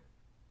Hader.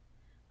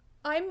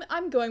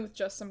 I'm going with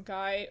just some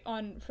guy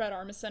on Fred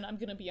Armisen, I'm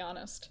gonna be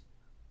honest.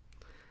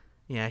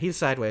 Yeah, he's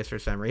sideways for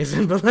some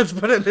reason, but let's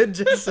put him in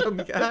just some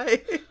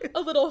guy.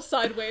 A little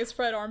sideways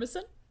Fred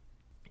Armisen.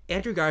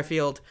 Andrew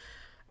Garfield.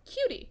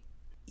 Cutie.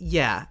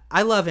 Yeah,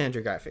 I love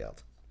Andrew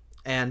Garfield.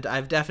 And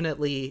I've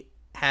definitely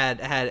had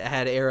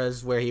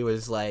eras where he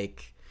was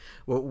like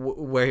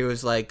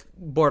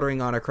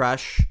bordering on a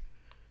crush.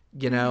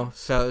 You know,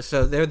 so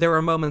there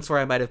were moments where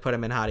I might have put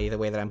him in hottie the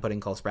way that I'm putting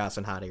Cole Sprouse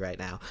in hottie right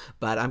now,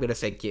 but I'm gonna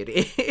say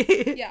cutie.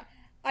 Yeah,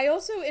 I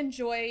also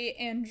enjoy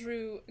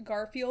Andrew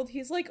Garfield.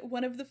 He's like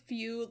one of the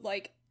few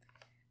like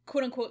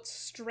quote unquote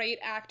straight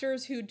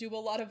actors who do a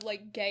lot of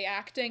like gay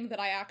acting that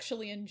I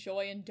actually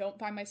enjoy and don't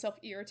find myself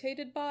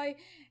irritated by,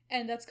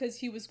 and that's because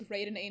he was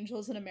great in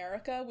Angels in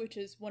America, which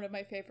is one of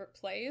my favorite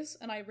plays,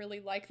 and I really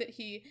like that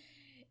he...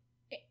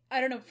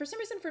 I don't know, for some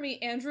reason for me,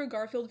 Andrew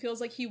Garfield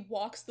feels like he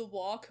walks the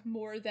walk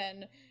more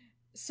than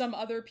some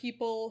other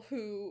people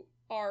who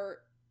are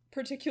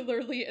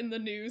particularly in the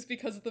news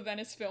because of the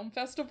Venice Film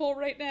Festival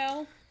right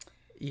now.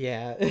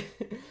 Yeah.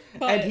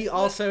 And he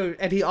also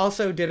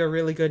did a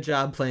really good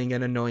job playing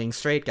an annoying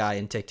straight guy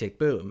in Tick Tick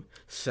Boom.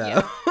 So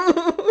yeah.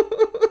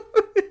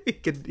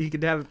 he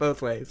can have it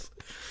both ways.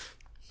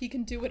 He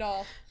can do it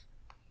all.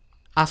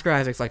 Oscar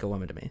Isaac's like a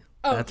woman to me.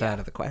 Oh, That's yeah. out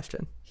of the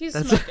question. He's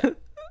That's smoking.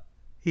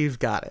 He's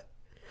got it.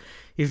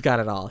 He's got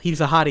it all. He's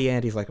a hottie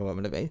and he's like a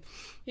woman to me.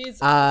 He's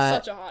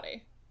such a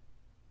hottie.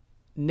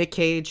 Nick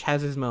Cage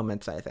has his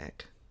moments, I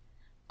think.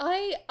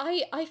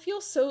 I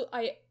feel so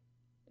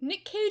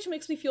Nick Cage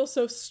makes me feel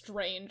so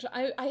strange.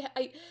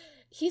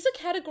 He's a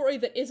category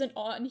that isn't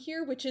on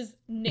here, which is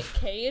Nick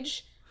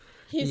Cage.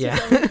 He's Yeah.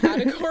 his own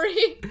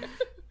category.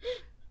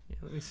 Yeah,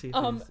 let me see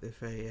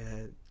if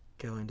I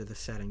go into the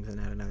settings and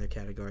add another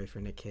category for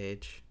Nick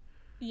Cage.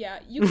 Yeah,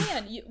 you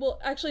can. Well,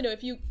 actually, no.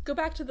 If you go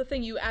back to the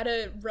thing, you add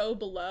a row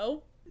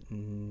below.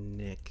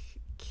 Nick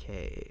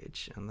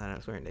Cage, and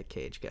that's where Nick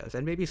Cage goes,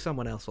 and maybe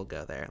someone else will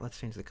go there. Let's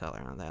change the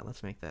color on that.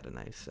 Let's make that a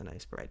nice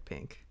bright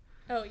pink.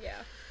 Oh yeah.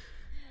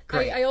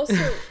 Great. I also,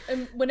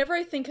 whenever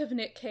I think of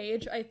Nick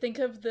Cage, I think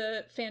of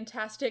the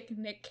fantastic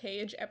Nick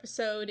Cage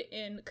episode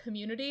in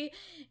Community,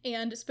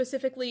 and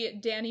specifically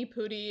Danny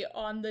Pudi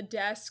on the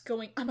desk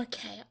going, "I'm a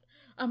cat.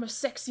 I'm a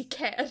sexy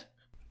cat."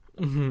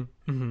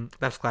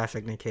 That's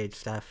classic Nick Cage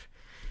stuff.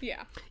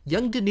 Yeah.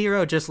 Young De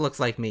Niro just looks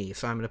like me,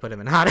 so I'm gonna put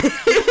him in hottie.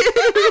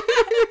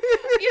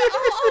 Yeah,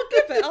 I'll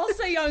give it. I'll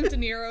say young De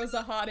Niro's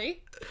a hottie.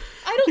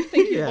 I don't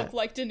think you Yeah. look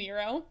like De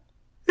Niro.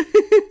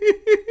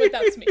 But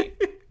that's me.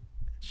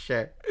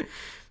 Sure.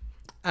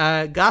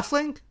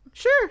 Gosling?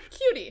 Sure.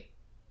 Cutie.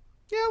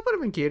 Yeah, I'll put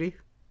him in cutie.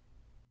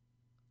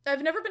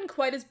 I've never been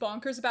quite as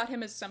bonkers about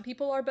him as some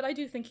people are, but I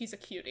do think he's a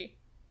cutie.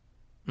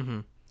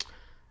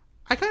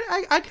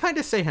 I'd kind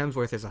of say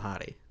Hemsworth is a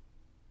hottie.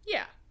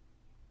 Yeah.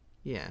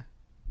 Yeah.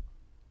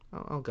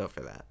 I'll go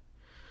for that.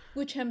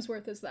 Which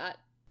Hemsworth is that?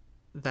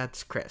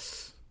 That's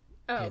Chris.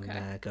 Oh,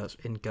 okay.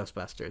 In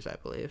Ghostbusters, I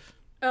believe.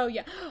 Oh,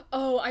 yeah.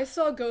 Oh, I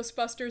saw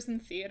Ghostbusters in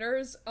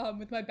theaters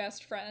with my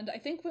best friend. I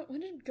think, when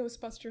did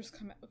Ghostbusters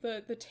come out?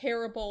 The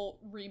terrible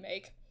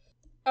remake.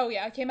 Oh,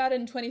 yeah, it came out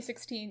in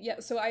 2016. Yeah,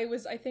 so I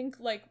think,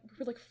 we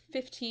were,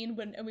 15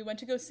 and we went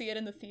to go see it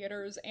in the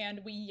theaters,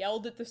 and we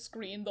yelled at the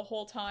screen the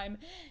whole time,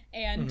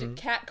 and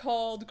Kat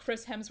called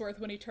Chris Hemsworth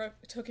when he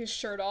took his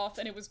shirt off,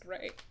 and it was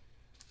great.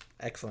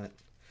 Excellent.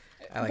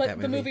 I like But that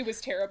movie. the movie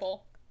was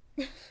terrible.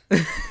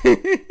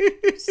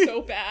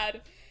 So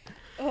bad.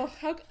 Oh,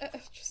 how...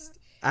 just...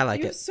 I like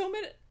You it. have so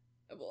many.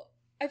 Well,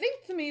 I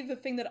think to me the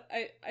thing that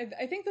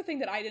I think the thing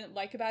that I didn't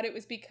like about it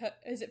was because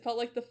it felt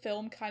like the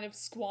film kind of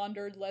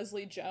squandered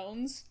Leslie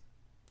Jones,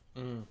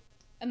 and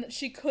that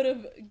she could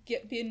have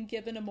been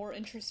given a more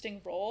interesting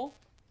role.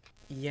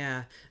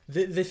 Yeah.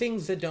 The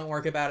things that don't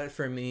work about it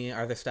for me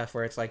are the stuff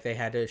where it's like they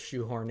had to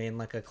shoehorn in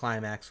like a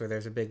climax where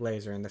there's a big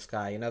laser in the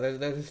sky. You know,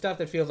 there's stuff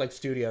that feels like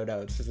studio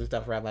notes. There's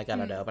stuff where I'm like, I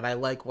don't know. But I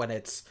like when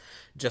it's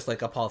just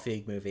like a Paul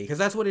Feig movie, because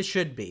that's what it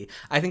should be.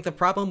 I think the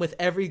problem with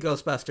every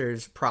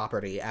Ghostbusters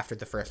property after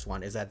the first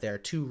one is that they're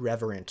too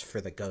reverent for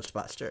the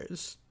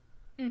Ghostbusters.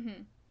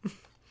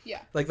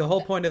 Yeah. Like, the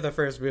whole point of the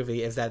first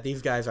movie is that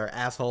these guys are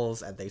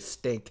assholes and they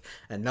stink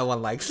and no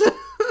one likes them.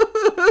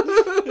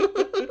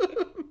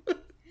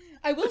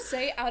 I will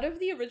say, out of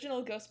the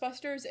original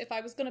Ghostbusters, if I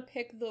was gonna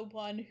pick the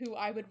one who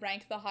I would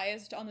rank the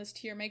highest on this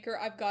tier maker,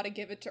 I've got to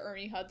give it to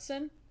Ernie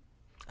Hudson.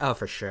 Oh,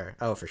 for sure.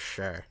 Oh, for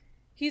sure.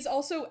 He's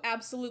also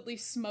absolutely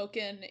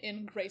smoking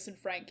in Grace and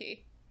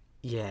Frankie.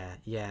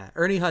 Yeah.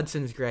 Ernie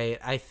Hudson's great.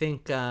 I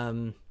think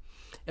it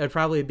would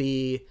probably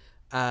be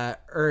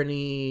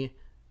Ernie,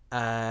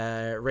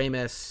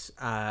 Ramis,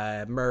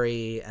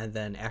 Murray, and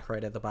then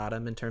Aykroyd at the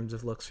bottom in terms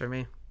of looks for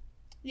me.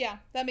 Yeah,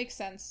 that makes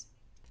sense.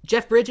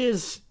 Jeff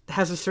Bridges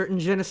has a certain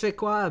je ne sais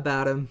quoi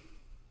about him.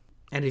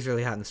 And he's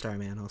really hot in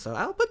Starman also.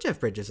 I'll put Jeff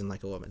Bridges in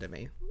Like a Woman to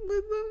Me.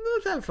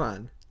 Let's have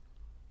fun.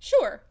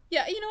 Sure.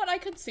 Yeah, you know what? I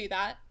could see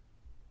that.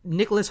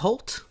 Nicholas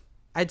Hoult,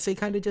 I'd say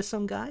kind of just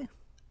some guy.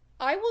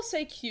 I will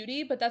say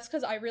cutie, but that's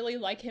because I really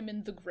like him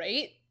in The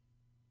Great.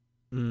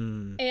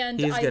 And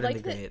He's I good like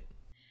in The that. Great.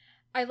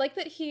 I like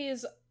that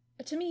he's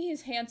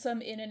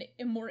handsome in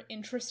a more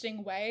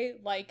interesting way.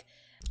 Like,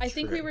 I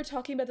think we True. were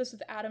talking about this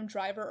with Adam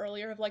Driver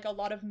earlier, of like a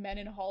lot of men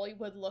in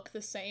Hollywood look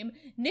the same.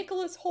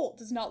 Nicholas Hoult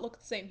does not look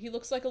the same. He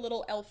looks like a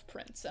little elf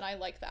prince, and I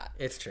like that.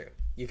 It's true.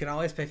 You can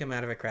always pick him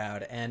out of a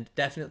crowd, and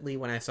definitely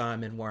when I saw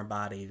him in Warm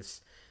Bodies,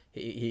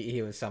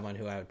 he was someone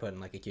who I would put in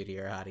like a cutie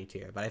or a hottie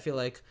tier. But I feel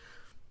like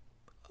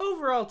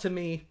overall to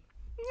me,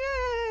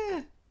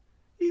 yeah,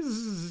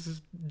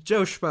 he's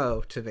Joe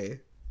Schmo to me.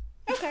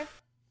 Okay.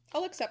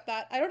 I'll accept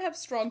that. I don't have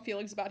strong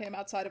feelings about him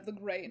outside of The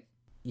Great.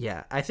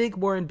 Yeah, I think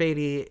Warren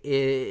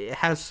Beatty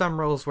has some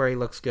roles where he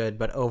looks good,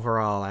 but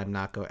overall, I'm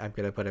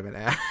gonna put him in.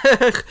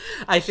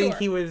 I think Sure.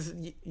 he was,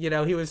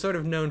 he was sort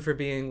of known for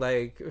being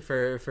like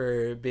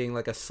for being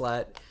like a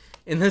slut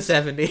in the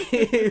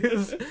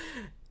 70s,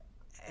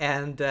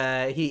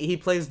 and he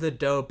plays the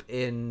dope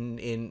in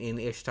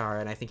Ishtar,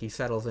 and I think he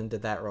settles into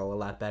that role a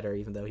lot better,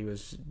 even though he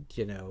was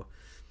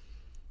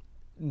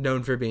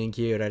known for being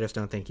cute. I just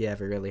don't think he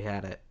ever really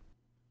had it.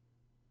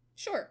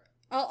 Sure.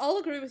 I'll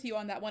agree with you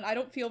on that one. I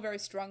don't feel very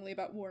strongly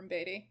about Warren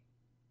Beatty.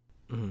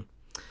 I'm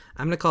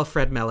gonna call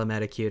Fred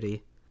Melamed a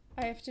cutie.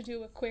 I have to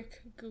do a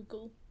quick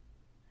Google.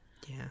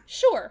 Yeah.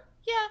 Sure.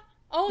 Yeah,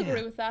 I'll Yeah.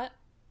 agree with that.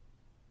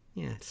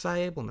 Yeah,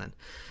 Cy Abelman.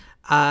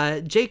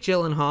 Jake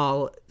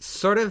Gyllenhaal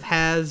sort of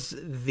has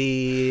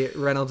the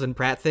Reynolds and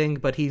Pratt thing,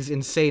 but he's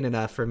insane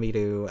enough for me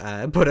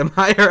to put him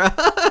higher up.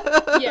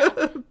 Yeah,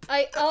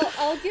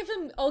 I'll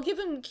give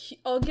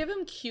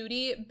him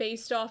cutie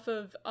based off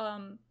of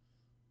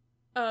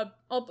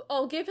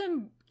I'll give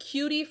him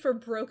cutie for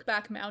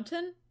Brokeback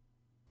Mountain.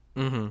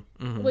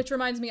 Which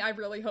reminds me, I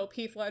really hope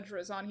Heath Ledger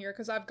is on here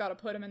because I've got to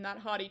put him in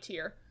that hottie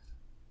tier.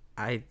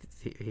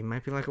 He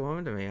might be like a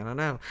woman to me. I don't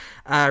know.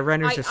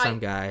 Renner's just some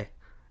guy.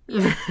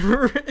 Yeah.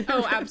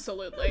 Oh,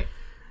 absolutely.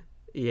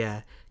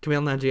 Yeah,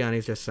 Kumail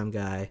Nanjiani's just some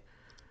guy.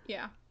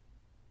 Yeah.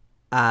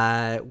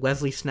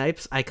 Wesley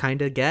Snipes, I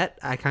kind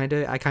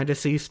of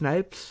see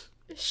Snipes.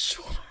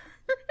 Sure.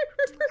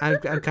 I'm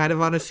kind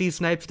of on a C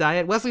Snipes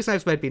diet. Wesley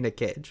Snipes might be Nick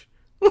Cage.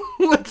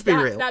 Let's be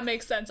real. That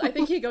makes sense. I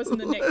think he goes in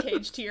the Nick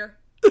Cage tier.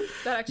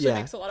 That actually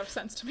makes a lot of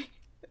sense to me.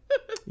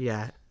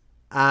 Yeah.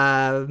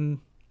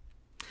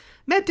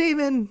 Matt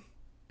Damon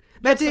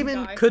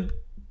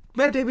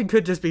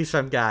could just be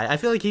some guy. I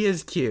feel like he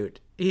is cute.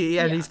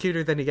 He's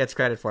cuter than he gets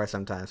credit for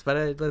sometimes.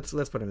 But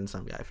let's put him in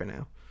some guy for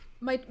now.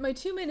 My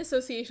two main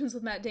associations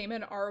with Matt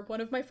Damon are one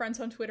of my friends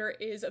on Twitter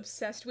is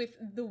obsessed with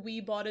the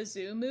We Bought a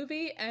Zoo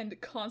movie and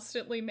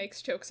constantly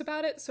makes jokes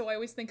about it. So I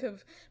always think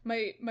of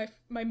my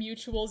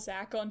mutual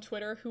Zach on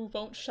Twitter who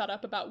won't shut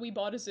up about We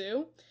Bought a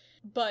Zoo.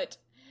 But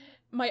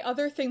my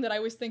other thing that I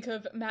always think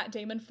of Matt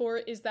Damon for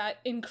is that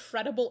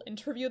incredible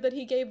interview that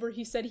he gave where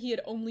he said he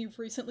had only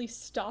recently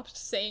stopped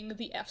saying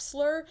the F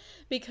slur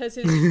because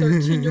his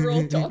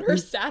 13-year-old daughter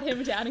sat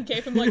him down and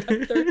gave him like a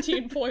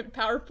 13-point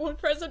PowerPoint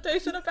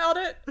presentation about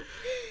it.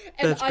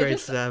 And That's great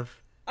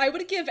stuff. I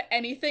would give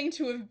anything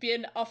to have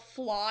been a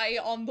fly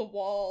on the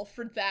wall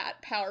for that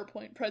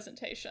PowerPoint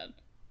presentation.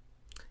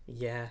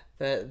 Yeah,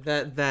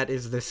 that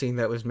is the scene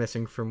that was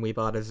missing from We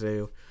Bought a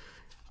Zoo.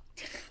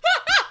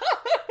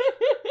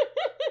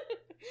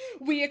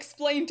 We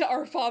explained to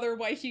our father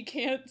why he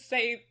can't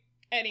say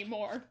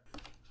anymore.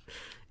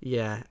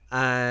 Yeah,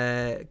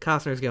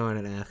 Costner's going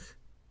an F.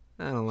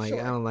 I don't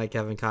like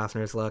Kevin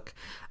Costner's look.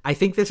 I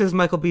think this is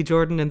Michael B.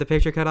 Jordan in the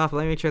picture cut off.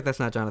 Let me make sure that's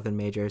not Jonathan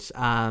Majors.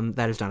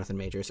 That is Jonathan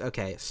Majors.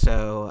 Okay,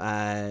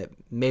 so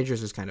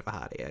Majors is kind of a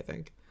hottie, I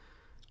think.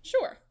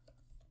 Sure.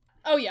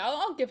 Oh yeah,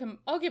 I'll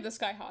give this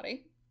guy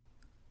hottie.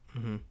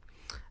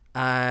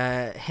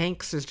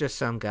 Hanks is just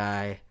some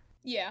guy.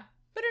 Yeah,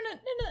 but in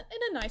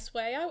a nice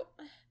way.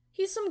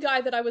 He's some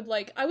guy that I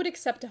would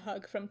accept a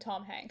hug from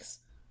Tom Hanks.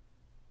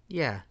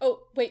 Yeah.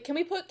 Oh, wait, can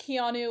we put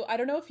Keanu? I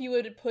don't know if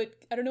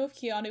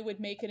Keanu would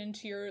make it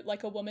into your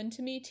like a woman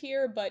to me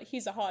tier, but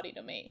he's a hottie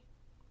to me.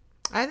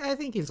 I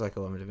think he's like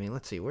a woman to me.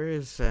 Let's see. Where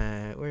is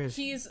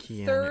He's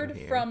Keanu third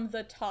here? from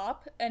the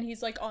top and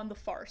he's like on the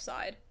far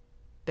side.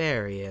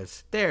 There he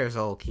is. There's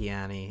old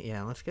Keanu.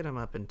 Yeah, let's get him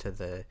up into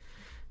the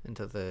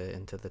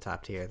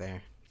top tier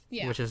there.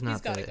 Yeah. Which is not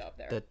he's gotta go up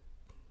there. The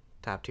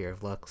top tier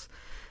of looks.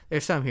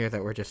 There's some here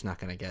that we're just not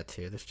going to get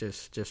to. There's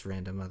just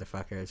random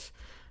motherfuckers.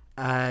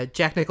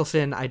 Jack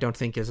Nicholson, I don't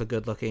think is a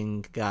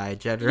good-looking guy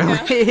generally.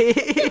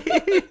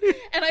 Yeah.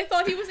 And I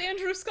thought he was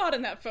Andrew Scott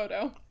in that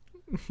photo.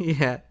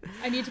 Yeah.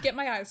 I need to get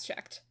my eyes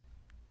checked.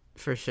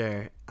 For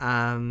sure.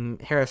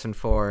 Harrison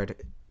Ford,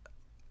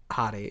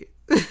 hottie.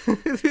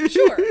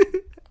 Sure.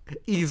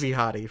 Easy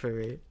hottie for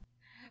me.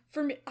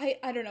 For me,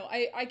 I don't know.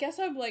 I guess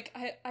I'm like,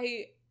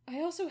 I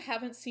also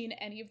haven't seen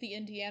any of the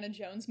Indiana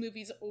Jones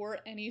movies or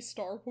any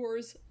Star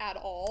Wars at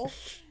all.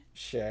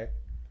 Sure.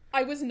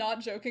 I was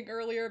not joking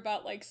earlier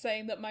about, like,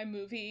 saying that my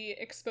movie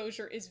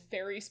exposure is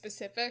very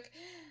specific,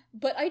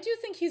 but I do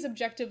think he's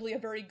objectively a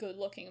very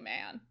good-looking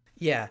man.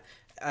 Yeah,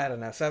 I don't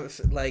know. So,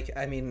 like,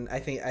 I mean, I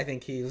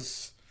think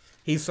he's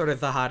sort of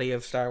the hottie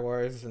of Star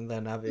Wars, and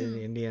then in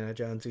Indiana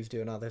Jones, he's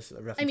doing all this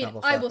rough and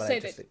tumble stuff. I will say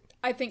that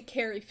I think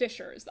Carrie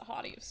Fisher is the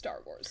hottie of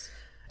Star Wars.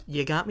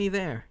 You got me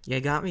there.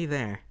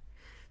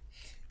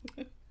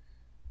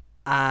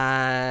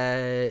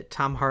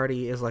 Tom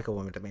Hardy is like a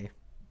woman to me.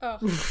 Oh,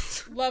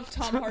 love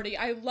Tom Hardy.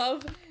 I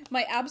love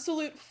my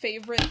absolute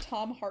favorite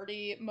Tom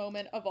Hardy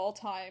moment of all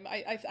time.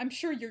 I'm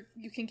sure you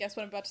can guess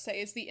what I'm about to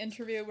say. Is the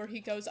interview where he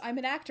goes, "I'm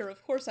an actor.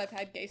 Of course I've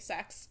had gay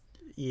sex."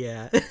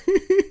 Yeah.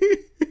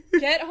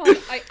 Get home.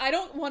 I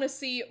don't want to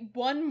see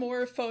one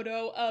more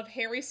photo of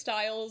Harry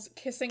Styles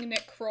kissing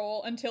Nick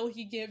Kroll until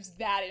he gives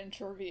that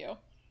interview.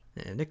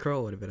 Yeah, Nick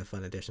Kroll would have been a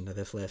fun addition to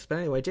this list. But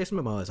anyway, Jason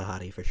Momoa is a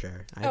hottie for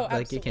sure.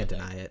 Absolutely. You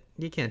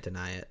can't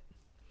deny it.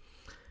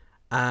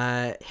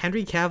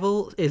 Henry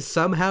Cavill is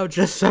somehow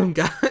just some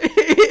guy.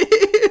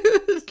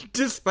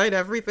 Despite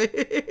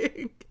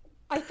everything.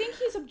 I think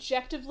he's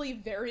objectively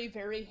very,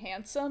 very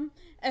handsome.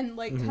 And,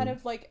 like, kind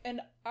of, like, and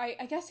I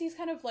guess he's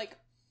kind of, like,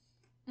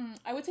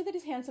 I would say that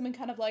he's handsome in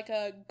kind of, like,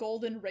 a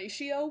golden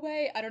ratio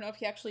way. I don't know if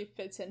he actually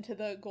fits into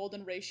the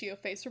golden ratio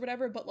face or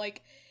whatever, but,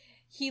 like,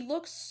 he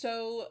looks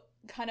so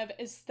kind of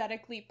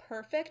aesthetically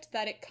perfect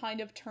that it kind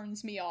of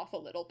turns me off a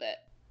little bit.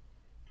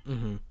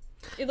 Mm-hmm.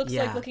 It looks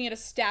like looking at a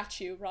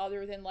statue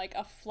rather than like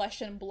a flesh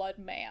and blood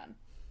man.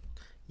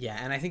 Yeah,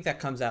 and I think that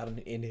comes out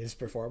in his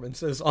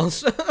performances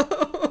also.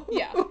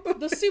 Yeah,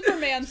 the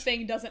Superman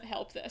thing doesn't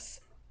help this.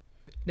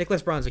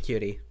 Nicholas Braun's a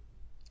cutie.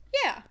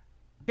 Yeah.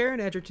 Karen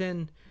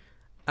Edgerton,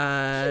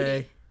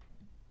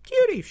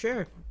 cutie,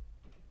 sure.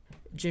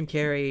 Jim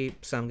Carrey,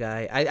 some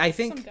guy. I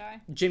think Some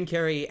guy. Jim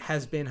Carrey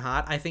has been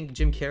hot. I think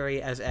Jim Carrey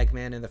as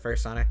Eggman in the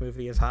first Sonic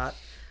movie is hot.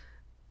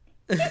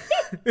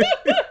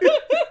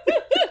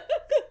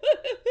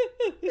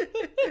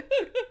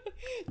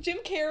 Jim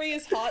Carrey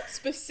is hot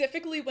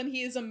specifically when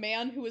he is a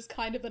man who is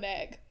kind of an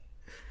egg.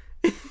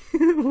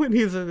 When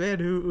he's a man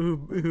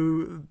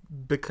who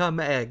become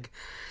egg.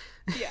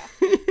 Yeah.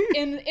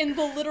 In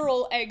the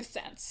literal egg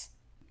sense.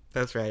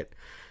 That's right.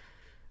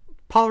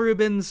 Paul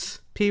Rubens,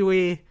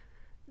 Pee-wee,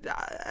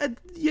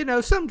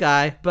 some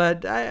guy,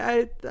 but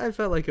I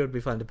felt like it would be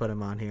fun to put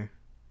him on here.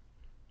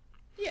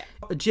 Yeah.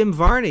 Jim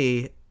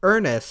Varney,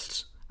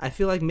 Ernest, I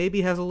feel like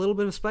maybe has a little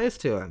bit of spice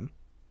to him.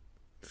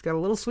 He's got a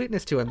little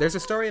sweetness to him. There's a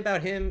story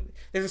about him.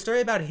 There's a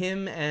story about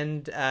him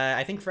and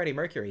I think Freddie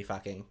Mercury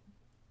fucking.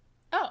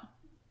 Oh.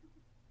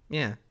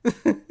 Yeah.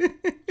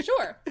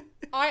 Sure.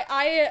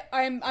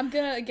 I'm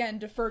gonna again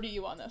defer to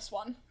you on this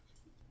one.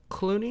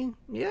 Clooney?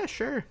 Yeah,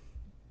 sure.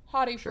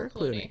 Hottie Sure, for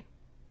Clooney. Clooney.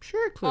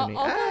 Sure, Clooney.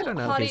 I'll I go don't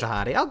know if he's a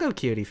hottie. hottie. I'll go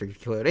cutie for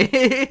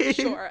Clooney.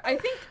 Sure. I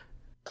think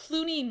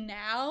Clooney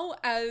now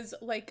as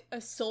like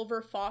a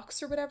silver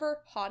fox or whatever,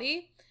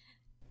 hottie.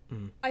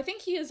 I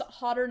think he is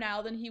hotter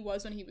now than he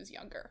was when he was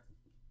younger.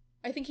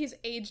 I think he's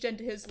aged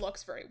into his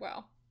looks very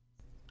well.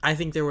 I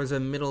think there was a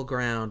middle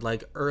ground,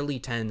 like early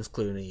 10s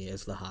Clooney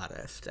is the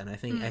hottest. And I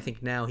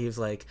think now he's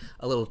like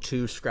a little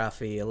too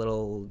scruffy, a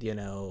little,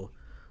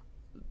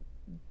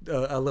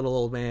 a little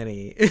old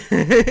manny.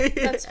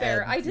 That's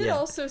fair. And, I did yeah.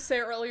 also say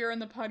earlier in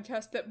the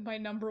podcast that my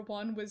number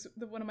one was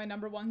one of my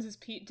number ones is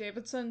Pete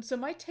Davidson. So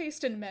my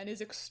taste in men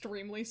is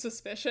extremely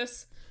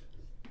suspicious.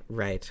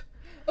 Right.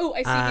 Oh,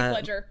 I see Heath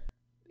Ledger.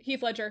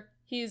 Heath Ledger.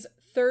 He's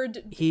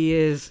third. He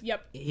is.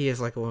 Yep. He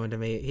is like a woman to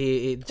me.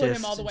 He Put just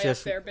him all the way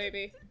just up there,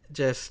 baby.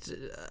 just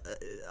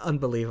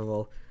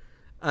unbelievable.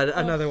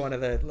 Another one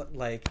of the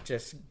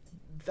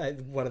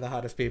one of the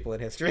hottest people in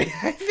history.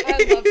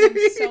 I love him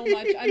so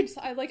much. I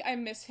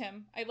miss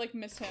him. I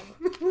miss him.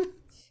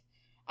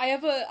 I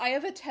have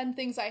a 10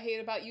 things I hate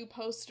about you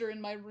poster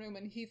in my room,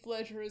 and Heath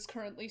Ledger is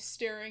currently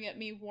staring at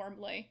me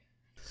warmly.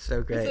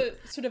 So great. With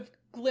a sort of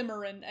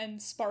glimmer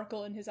and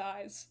sparkle in his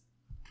eyes.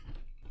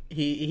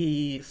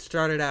 He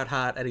started out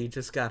hot and he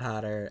just got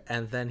hotter,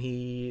 and then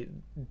he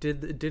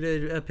did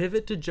a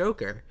pivot to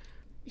Joker.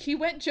 He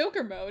went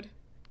Joker mode.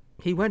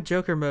 He went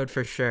Joker mode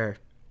for sure.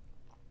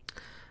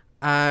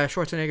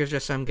 Schwarzenegger's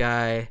just some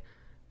guy.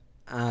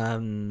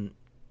 Adam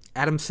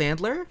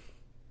Sandler?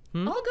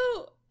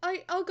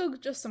 I'll go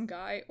just some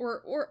guy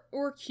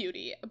or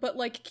cutie, but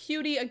like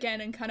cutie again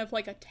in kind of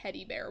like a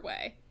teddy bear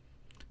way.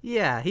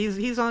 Yeah,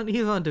 he's on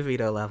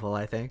DeVito level,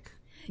 I think.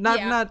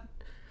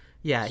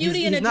 Yeah, cutie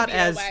he's in a not DeVito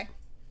as way.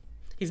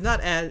 he's not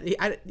as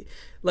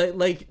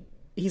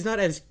he's not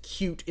as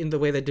cute in the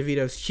way that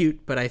DeVito's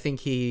cute, but I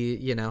think he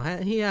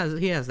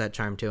has that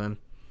charm to him.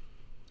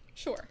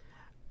 Sure.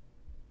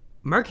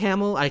 Mark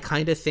Hamill, I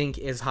kind of think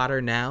is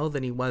hotter now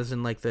than he was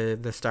in like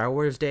the Star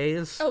Wars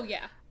days. Oh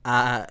yeah.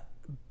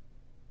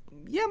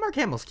 Yeah, Mark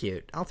Hamill's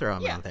cute. I'll throw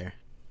him out there.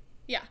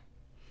 Yeah.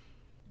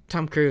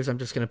 Tom Cruise, I'm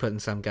just gonna put in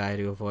some guy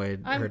to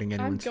avoid hurting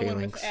anyone's I'm going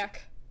feelings. with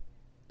Eck.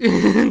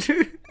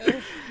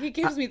 He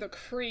gives me the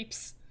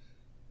creeps.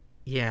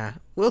 Yeah,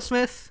 Will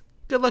Smith,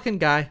 good-looking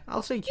guy.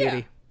 I'll say cutie.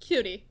 Yeah,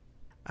 cutie.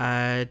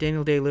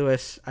 Daniel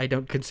Day-Lewis, I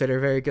don't consider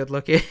very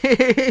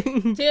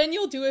good-looking.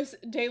 Daniel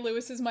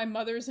Day-Lewis is my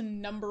mother's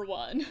number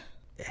one.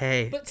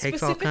 Hey, But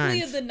takes all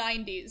specifically kinds. in the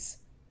 90s.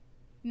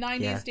 90s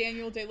Yeah.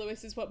 Daniel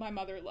Day-Lewis is what my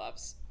mother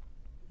loves.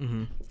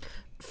 Mm-hmm.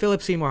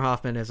 Philip Seymour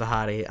Hoffman is a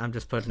hottie. I'm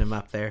just putting him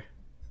up there.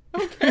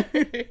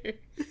 Okay.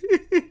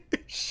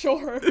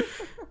 Sure.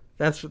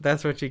 That's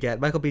what you get.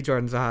 Michael B.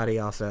 Jordan's a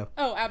hottie also.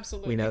 Oh,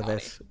 absolutely. We know hottie.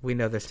 this. We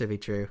know this to be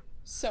true.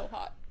 So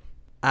hot.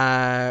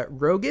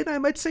 Rogen, I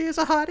might say, is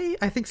a hottie.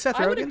 I think Seth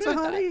I would Rogen's a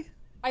agree with hottie.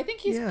 I think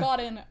he's Yeah.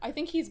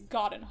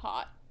 gotten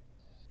hot.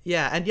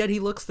 Yeah, and yet he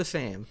looks the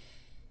same.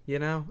 You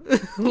know?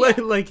 Yeah.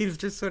 like he's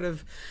just sort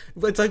of...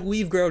 It's like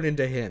we've grown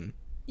into him.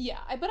 Yeah,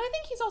 but I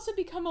think he's also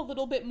become a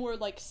little bit more,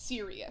 like,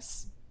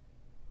 serious.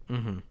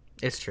 Mm-hmm.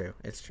 It's true.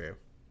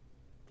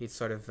 He's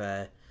sort of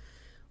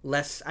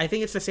less... I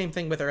think it's the same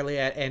thing with early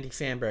Andy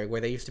Samberg,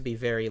 where they used to be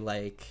very,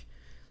 like,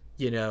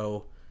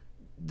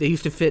 they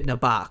used to fit in a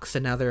box,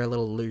 and now they're a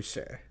little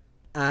looser.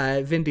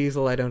 Vin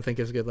Diesel, I don't think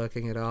is good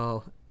looking at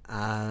all.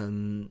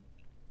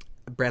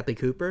 Bradley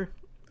Cooper,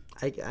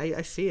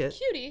 I see it.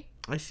 Cutie.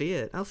 I see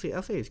it. I'll say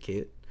he's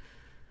cute.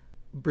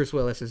 Bruce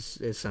Willis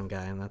is some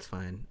guy, and that's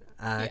fine.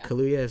 Yeah.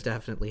 Kaluuya is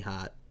definitely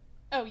hot.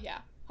 Oh, yeah.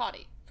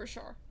 Hottie, for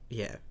sure.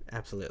 Yeah,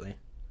 absolutely.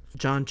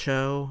 John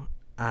Cho,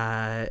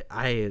 I'll go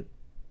I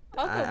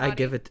hottie.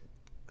 give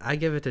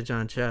it to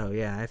John Cho.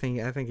 Yeah, I think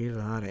he's a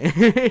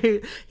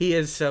hottie. He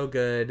is so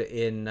good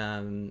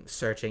in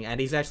Searching, and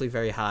he's actually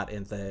very hot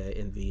in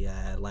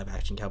the live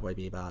action Cowboy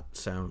Bebop.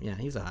 So yeah,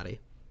 he's a hottie.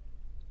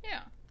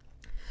 Yeah.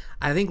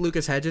 I think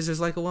Lucas Hedges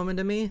is like a woman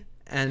to me,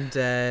 and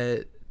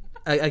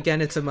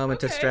Again, it's a moment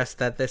to Okay. stress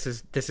that this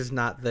is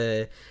not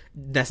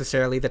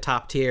necessarily the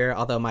top tier,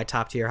 although my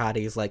top tier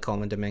hotties like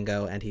Coleman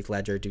Domingo and Heath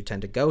Ledger do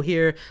tend to go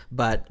here,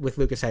 but with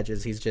Lucas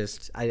Hedges, he's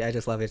just I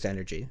just love his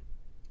energy.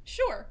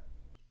 Sure.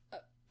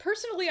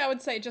 Personally, I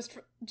would say just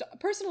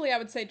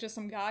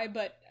some guy,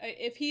 but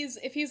if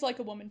he's like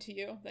a woman to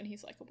you, then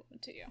he's like a woman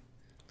to you.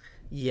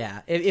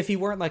 Yeah, if he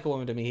weren't like a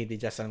woman to me, he'd be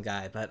just some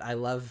guy, but I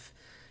love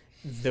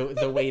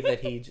the way that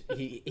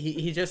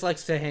he just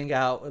likes to hang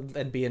out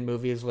and be in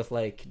movies with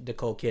like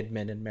Nicole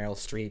Kidman and Meryl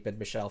Streep and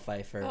Michelle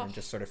Pfeiffer and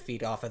just sort of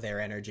feed off of their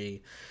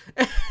energy.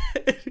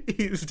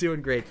 He's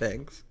doing great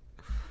things.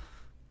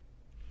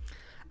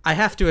 I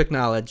have to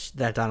acknowledge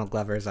that Donald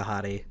Glover is a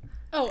hottie.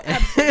 Oh,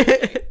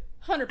 absolutely.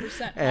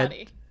 100% And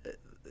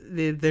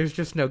hottie. There's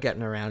just no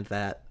getting around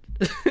that.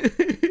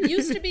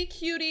 Used to be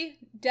cutie,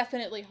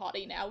 definitely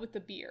hottie now with the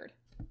beard.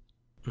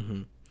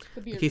 Mm-hmm.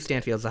 The beard. Lakeith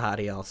Stanfield's a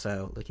hottie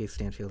also. Lakeith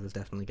Stanfield is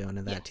definitely going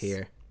in that Yes.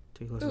 tier.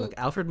 Take a Ooh. look.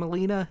 Alfred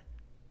Molina.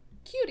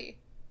 Cutie.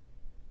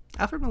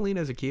 Alfred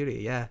Molina's a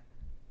cutie, yeah.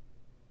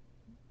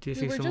 Do you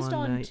We see were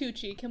someone? just on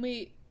Tucci. Can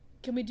we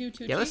do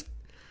Tucci? Yeah,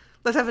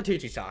 let's have a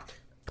Tucci talk.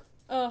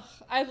 Ugh,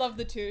 I love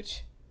the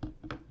Tooch.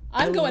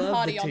 I'm going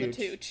love the hottie on the Tooch.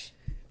 Tooch.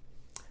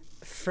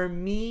 For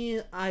me,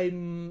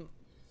 I'm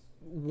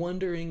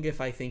wondering if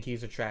I think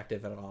he's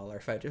attractive at all, or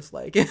if I just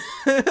like it.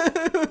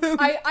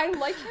 I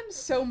like him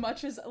so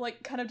much as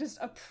like kind of just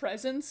a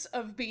presence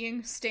of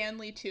being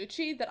Stanley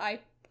Tucci that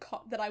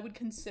I would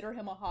consider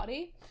him a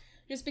hottie,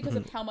 just because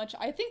of how much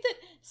I think that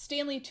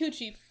Stanley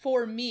Tucci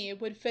for me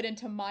would fit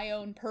into my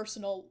own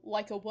personal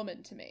like a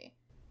woman to me.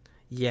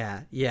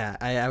 Yeah.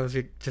 I was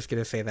just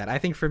gonna say that. I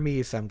think for me,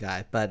 he's some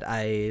guy, but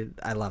I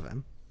love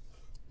him.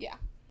 Yeah,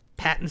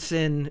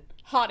 Pattinson.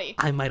 hottie.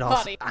 I might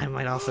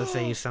Hottie. also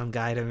say he's some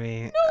guy to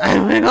me. I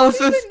might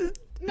also.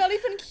 Not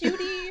even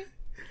cutie.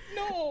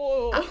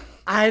 No.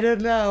 I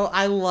don't know.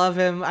 I love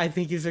him. I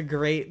think he's a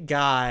great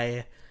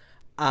guy.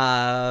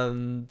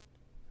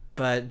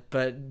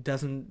 But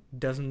doesn't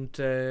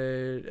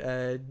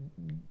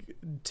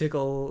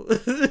tickle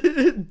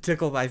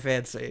tickle my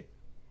fancy.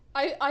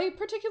 I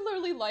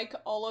particularly like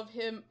all of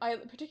him. I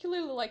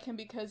particularly like him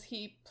because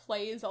he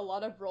plays a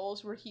lot of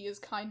roles where he is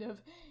kind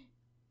of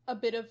a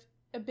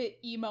bit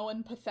emo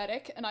and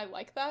pathetic, and I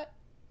like that.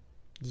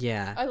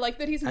 Yeah. I like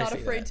that he's not see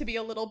afraid that. to be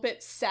a little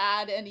bit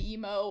sad and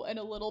emo and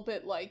a little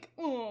bit like,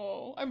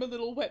 oh, I'm a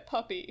little wet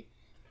puppy.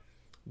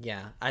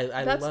 Yeah. I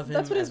That's love him.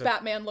 what his as a-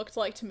 Batman looked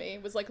like to me.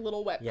 Was like a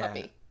little wet Yeah.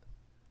 puppy.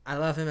 I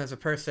love him as a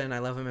person. I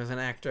love him as an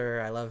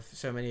actor. I love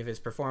so many of his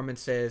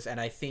performances, and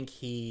I think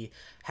he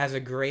has a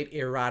great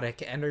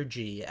erotic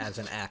energy as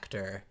an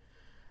actor.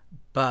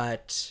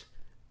 But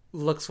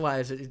looks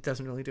wise, it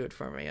doesn't really do it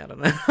for me. I don't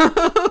know.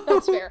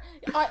 That's fair.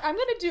 I'm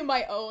gonna do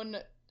my own.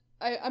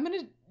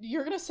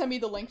 You're gonna send me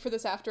the link for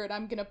this after, and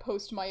I'm gonna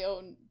post my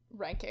own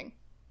ranking.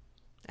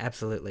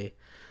 Absolutely.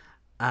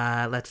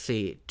 Let's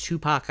see.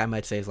 Tupac, I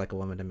might say, is like a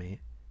woman to me.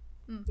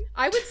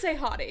 I would say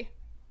hottie.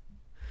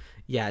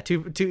 Yeah,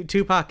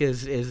 Tupac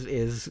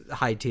is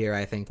high tier.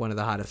 I think one of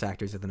the hottest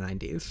actors of the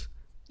 '90s.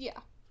 Yeah.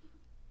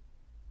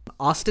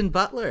 Austin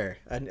Butler,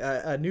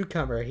 a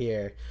newcomer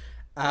here.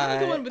 I'm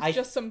going with I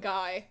just some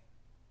guy.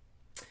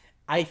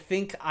 I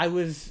think I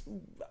was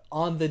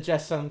on the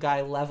just some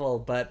guy level,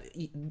 but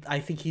I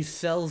think he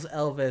sells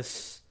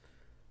Elvis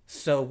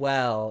so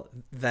well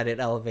that it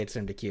elevates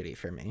him to cutie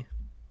for me.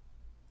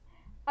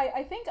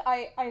 I think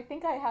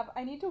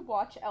I need to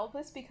watch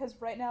Elvis because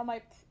right now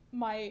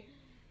my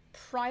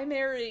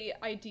primary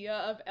idea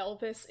of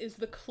Elvis is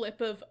the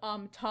clip of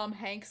Tom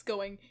Hanks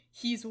going,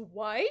 "He's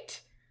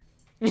white?"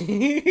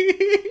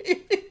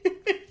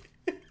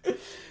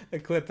 A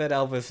clip that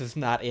Elvis is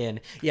not in.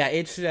 Yeah,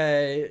 it's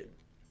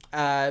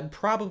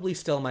probably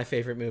still my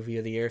favorite movie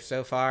of the year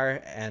so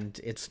far, and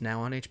it's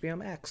now on HBO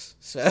Max.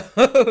 So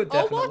definitely,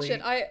 I'll watch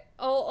it.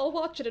 I'll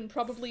watch it and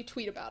probably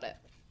tweet about it.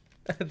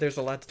 there's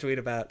a lot to tweet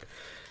about.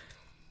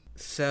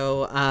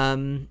 So,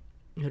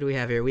 who do we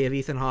have here? We have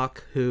Ethan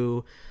Hawke,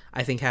 who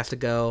I think has to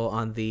go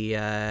on the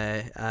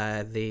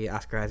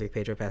Oscar Isaac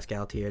Pedro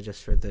Pascal tier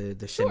just for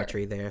the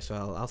symmetry there. So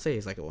I'll say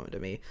he's like a woman to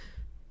me.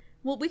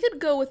 Well, we could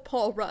go with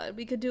Paul Rudd.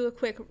 We could do a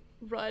quick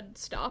Rudd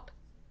stop.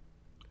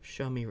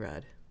 Show me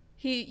Rudd.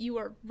 You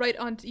were right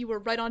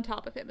on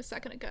top of him a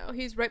second ago.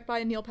 He's right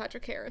by Neil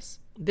Patrick Harris.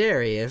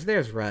 There he is.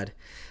 There's Rudd.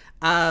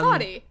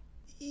 Hottie.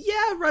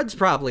 Yeah, Rudd's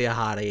probably a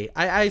hottie.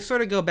 I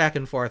sort of go back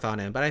and forth on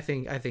him, but I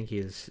think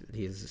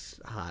he's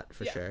hot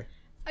for sure.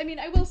 I mean,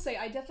 I will say,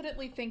 I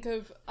definitely think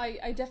of,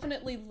 I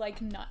definitely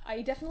find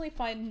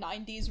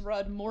 90s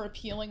Rudd more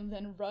appealing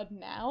than Rudd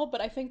now,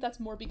 but I think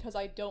that's more because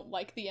I don't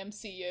like the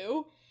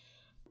MCU.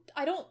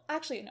 I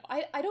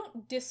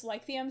don't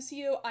dislike the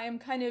MCU, I am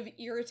kind of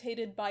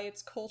irritated by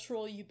its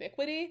cultural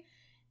ubiquity,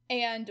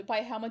 and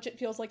by how much it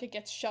feels like it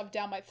gets shoved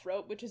down my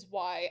throat, which is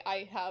why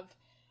I have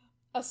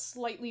a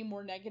slightly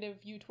more negative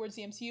view towards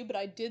the MCU, but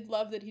I did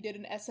love that he did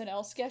an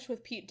SNL sketch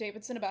with Pete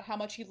Davidson about how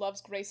much he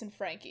loves Grace and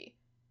Frankie.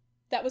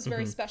 That was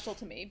very special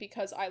to me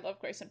because I love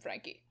Grace and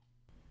Frankie.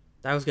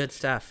 That was good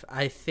stuff.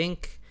 I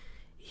think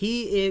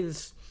he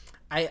is...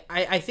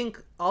 I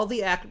think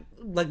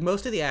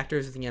most of the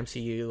actors in the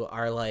MCU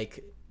are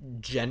like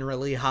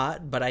generally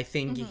hot, but I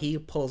think he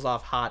pulls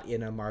off hot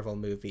in a Marvel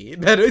movie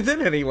better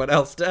than anyone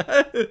else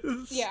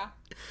does. Yeah.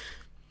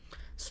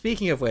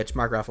 Speaking of which,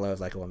 Mark Ruffalo is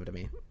like a woman to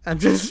me. I'm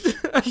just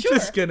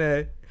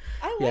gonna.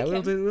 I like him.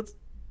 We'll do.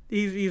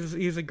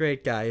 He's a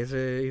great guy.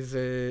 He's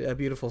a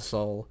beautiful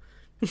soul.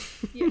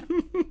 Yeah.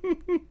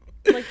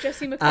 Like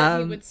Jesse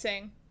McCartney would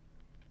sing.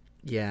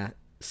 Yeah,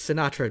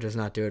 Sinatra does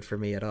not do it for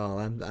me at all.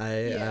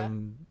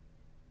 I'm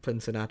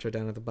putting Sinatra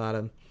down at the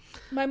bottom.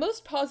 My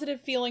most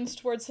positive feelings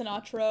towards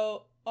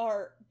Sinatra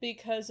are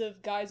because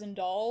of Guys and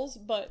Dolls,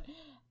 but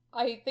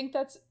I think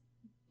that's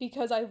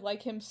because I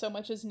like him so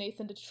much as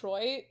Nathan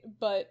Detroit.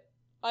 But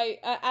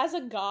as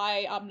a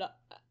guy, I'm not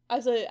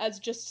as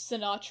just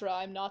Sinatra.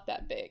 I'm not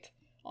that big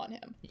on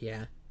him.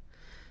 Yeah.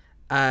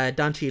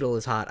 Don Cheadle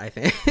is hot, I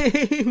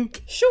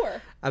think.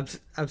 Sure.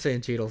 I'm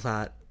saying Cheadle's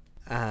hot.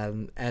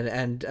 And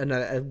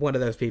one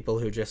of those people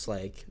who just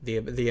like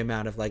the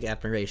amount of like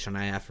admiration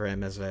I have for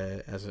him as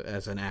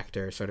an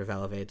actor sort of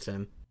elevates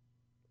him.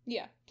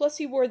 Yeah. Plus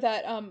he wore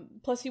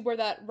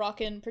that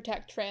Rockin'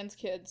 Protect Trans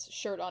Kids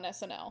shirt on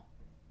SNL.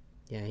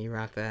 Yeah, he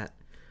rocked that.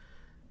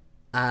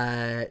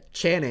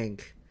 Channing.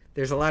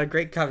 There's a lot of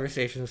great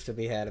conversations to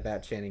be had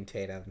about Channing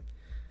Tatum.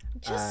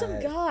 Just some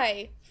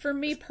guy, for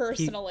me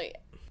personally.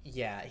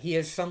 He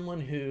is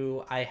someone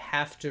who I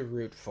have to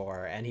root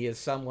for, and he is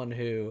someone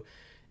who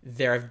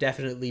there have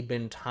definitely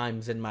been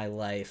times in my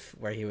life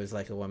where he was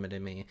like a woman to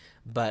me,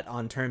 but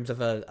on terms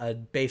of a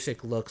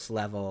basic looks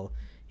level,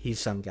 he's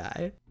some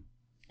guy.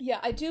 Yeah,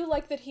 I do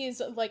like that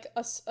he's like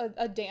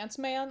a dance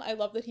man. I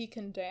love that he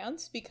can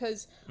dance,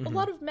 because a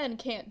lot of men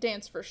can't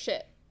dance for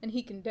shit, and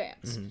he can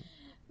dance.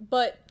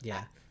 But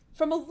yeah,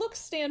 from a look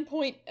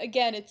standpoint,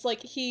 again, it's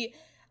like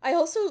I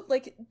also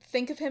like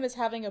think of him as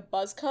having a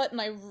buzz cut,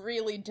 and I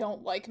really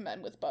don't like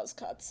men with buzz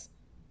cuts.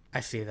 I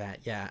see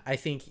that. Yeah, I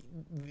think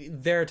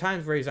there are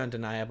times where he's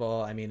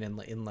undeniable. I mean,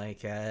 in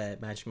like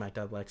Magic Mike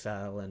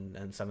XXL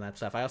and some of that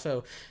stuff. I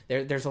also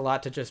there's a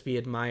lot to just be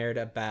admired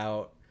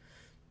about,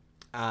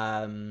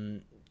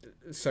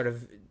 sort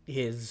of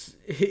his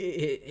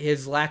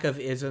lack of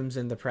isms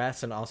in the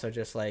press, and also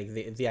just like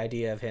the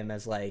idea of him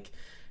as like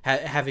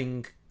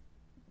having,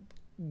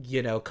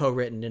 you know,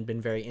 co-written and been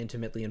very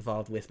intimately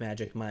involved with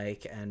Magic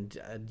Mike, and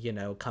you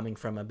know, coming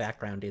from a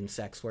background in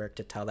sex work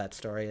to tell that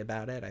story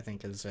about it, I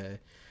think is a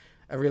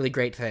really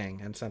great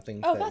thing, and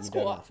something that you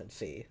don't often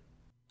see.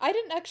 I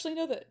didn't actually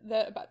know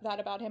that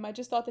about him. I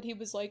just thought that he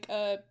was like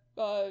a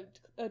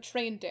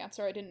trained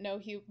dancer. I didn't know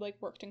he like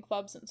worked in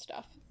clubs and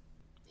stuff.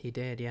 He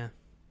did, yeah.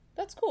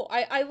 That's cool.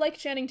 I like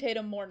Channing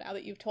Tatum more now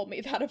that you've told me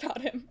that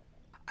about him.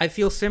 I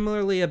feel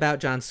similarly about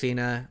John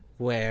Cena,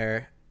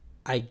 where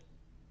I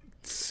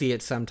see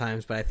it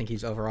sometimes, but I think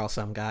he's overall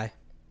some guy.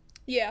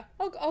 Yeah,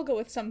 I'll go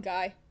with some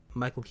guy.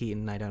 Michael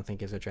Keaton I don't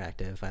think is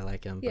attractive. I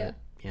like him, but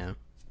yeah.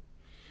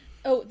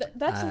 Oh,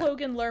 that's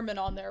Logan Lerman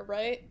on there,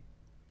 right?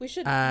 We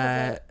should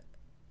have it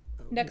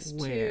next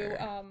where?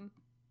 to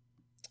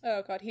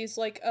oh god, he's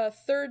like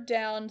third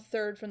down,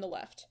 third from the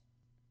left.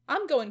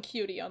 I'm going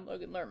cutie on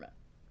Logan Lerman.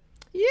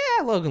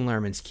 Yeah, Logan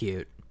Lerman's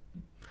cute.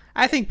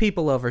 I think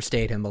people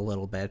overstate him a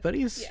little bit, but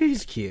he's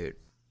cute.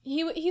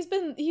 He's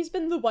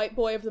been the white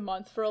boy of the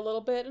month for a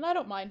little bit, and I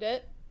don't mind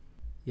it.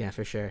 Yeah,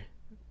 for sure.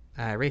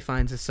 Ray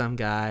Fiennes is some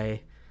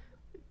guy.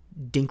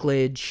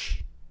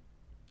 Dinklage,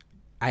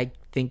 I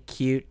think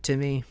cute to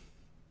me.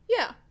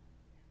 Yeah.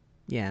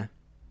 Yeah.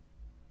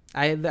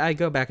 I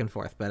go back and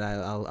forth, but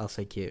I'll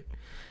say cute.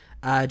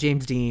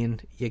 James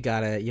Dean, you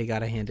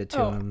gotta hand it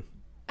to him.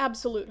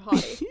 Absolute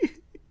hottie.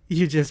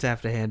 You just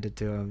have to hand it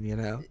to him, you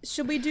know.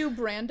 Should we do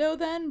Brando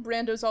then?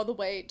 Brando's all the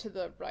way to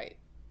the right.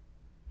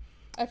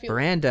 I feel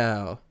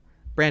Brando's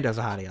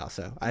a hottie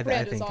also. I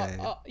think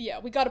yeah,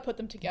 we got to put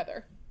them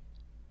together.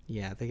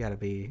 Yeah, they got to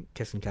be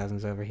kissing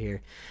cousins over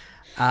here.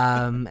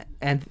 And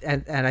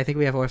I think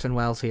we have Orson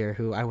Welles here,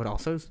 who I would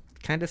also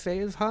kind of say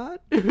is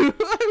hot.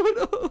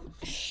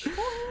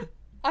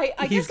 I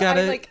he's guess got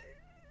I like.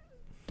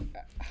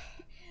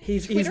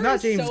 He's Twitter not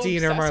is James so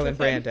Dean or obsessed Marlon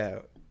with him.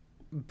 Brando,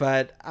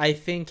 but I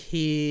think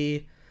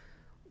he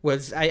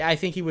was. I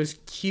think he was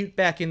cute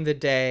back in the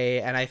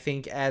day, and I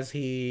think as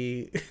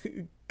he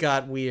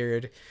got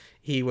weird,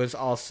 he was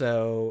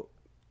also.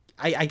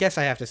 I guess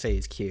I have to say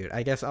he's cute.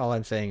 I guess all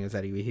I'm saying is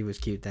that he was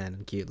cute then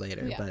and cute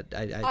later. Yeah. But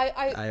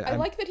I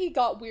like that he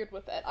got weird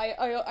with it.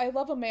 I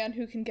love a man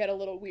who can get a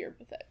little weird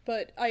with it,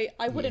 but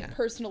I wouldn't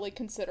personally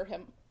consider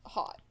him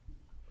hot.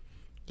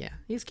 Yeah,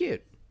 he's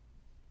cute.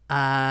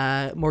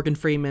 Morgan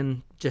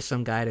Freeman, just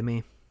some guy to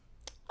me.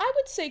 I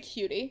would say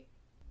cutie.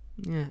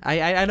 Yeah,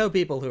 I know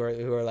people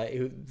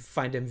who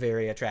find him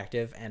very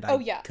attractive, and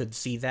I could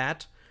see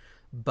that,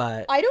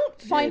 but I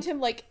don't find him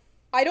like.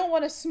 I don't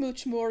want to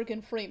smooch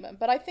Morgan Freeman,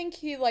 but I think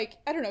he like,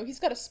 I don't know, he's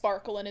got a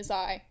sparkle in his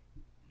eye.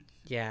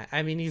 Yeah,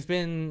 I mean he's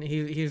been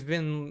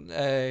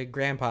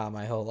grandpa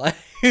my whole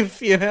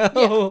life, you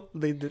know.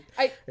 Yeah.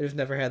 I just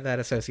never had that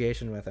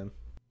association with him.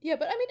 Yeah,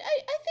 but I mean,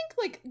 I think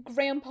like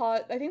grandpa.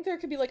 I think there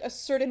could be like a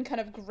certain kind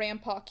of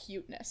grandpa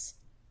cuteness.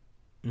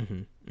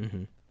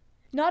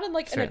 Not in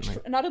like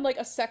Certainly. not in like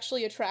a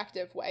sexually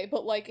attractive way,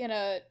 but like in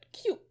a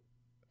cute.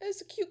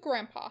 It's a cute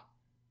grandpa.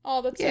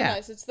 Oh, that's so Yeah.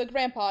 nice. It's the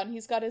grandpa, and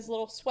he's got his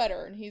little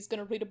sweater, and he's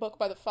gonna read a book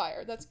by the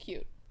fire. That's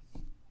cute.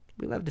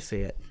 We love to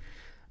see it.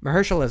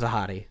 Mahershala is a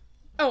hottie.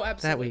 Oh,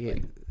 That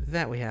absolutely.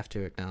 we have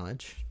to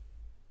acknowledge.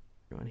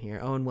 Everyone here,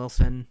 Owen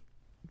Wilson.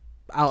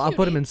 I'll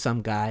put him Cutie. in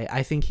some guy.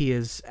 I think he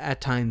is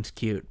at times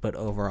cute, but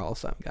overall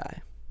some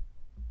guy.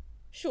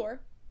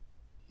 Sure.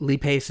 Lee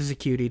Pace is a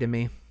cutie to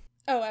me.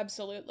 Oh,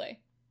 absolutely.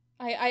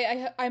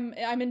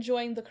 I'm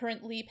enjoying the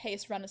current Lee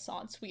Pace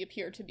renaissance we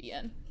appear to be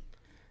in.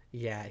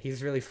 Yeah,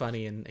 he's really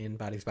funny in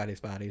Bodies, Bodies,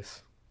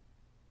 Bodies.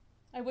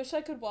 I wish I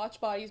could watch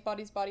Bodies,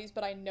 Bodies, Bodies,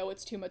 but I know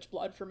it's too much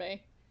blood for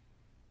me.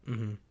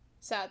 Mm-hmm.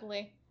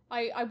 Sadly.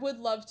 I would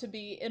love to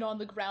be in on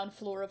the ground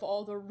floor of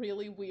all the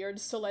really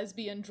weird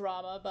lesbian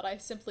drama, but I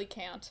simply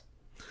can't.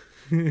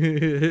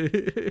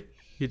 You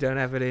don't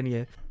have it in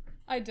you.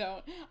 I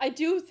don't. I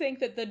do think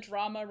that the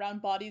drama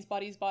around Bodies,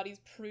 Bodies, Bodies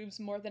proves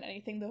more than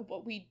anything that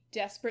what we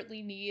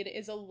desperately need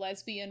is a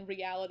lesbian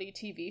reality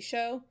TV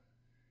show.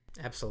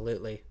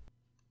 Absolutely.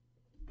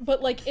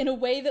 But, like, in a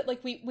way that,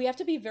 like, we have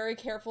to be very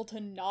careful to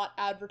not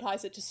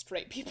advertise it to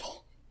straight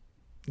people.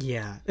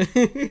 Yeah.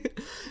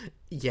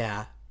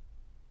 Yeah.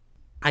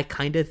 I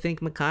kind of think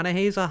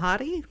McConaughey's a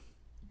hottie.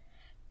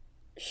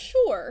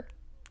 Sure.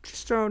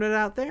 Just throwing it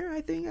out there.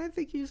 I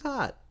think he's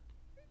hot.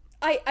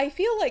 I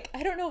feel like,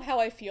 I don't know how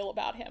I feel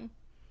about him.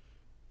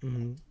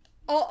 Mm-hmm.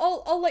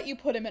 I'll let you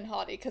put him in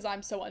hottie, because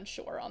I'm so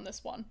unsure on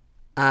this one.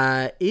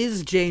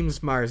 Is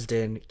James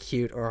Marsden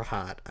cute or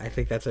hot? I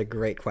think that's a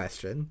great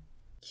question.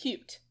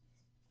 Cute.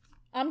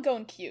 I'm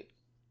going cute.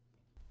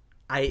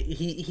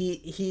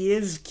 He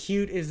is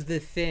cute is the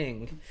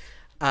thing,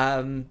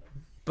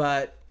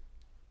 but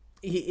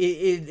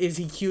is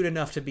he cute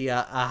enough to be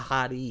a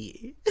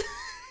hottie?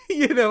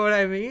 You know what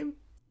I mean?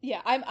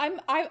 Yeah,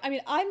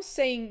 I'm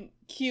saying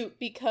cute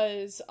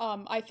because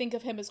I think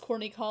of him as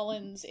Corny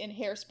Collins in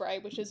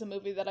Hairspray, which is a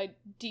movie that I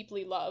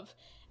deeply love,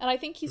 and I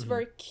think he's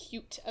very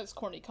cute as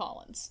Corny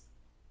Collins.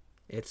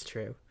 It's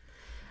true.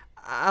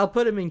 I'll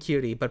put him in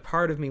cutie, but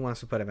part of me wants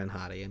to put him in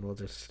hottie, and we'll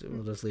just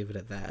leave it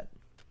at that.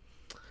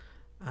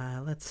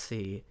 Let's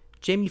see.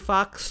 Jamie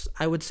Foxx,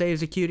 I would say,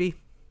 is a cutie.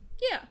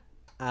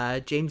 Yeah,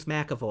 James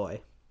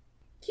McAvoy.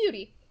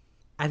 cutie.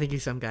 I think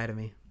he's some guy to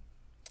me.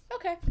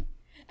 Okay.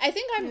 I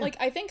think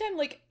I'm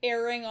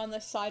erring on the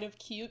side of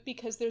cute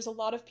because there's a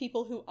lot of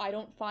people who I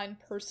don't find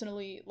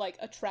personally like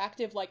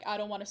attractive. Like I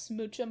don't want to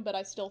smooch them, but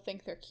I still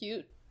think they're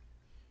cute.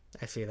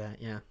 I see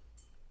that, yeah.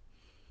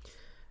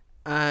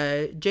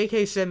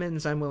 J.K.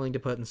 Simmons, I'm willing to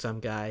put in some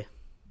guy.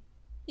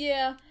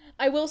 Yeah,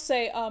 I will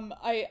say,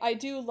 I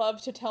do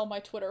love to tell my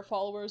Twitter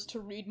followers to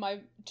read my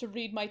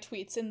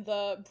tweets in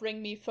the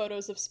 "Bring me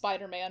photos of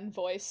Spider-Man"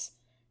 voice,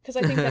 because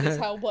I think that is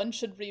how one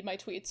should read my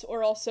tweets,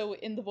 or also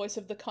in the voice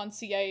of the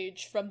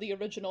concierge from the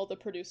original The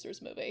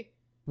Producers movie.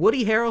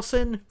 Woody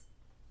Harrelson,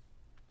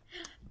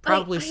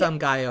 probably some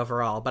guy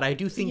overall, but I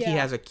do think he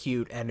Yeah. has a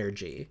cute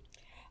energy.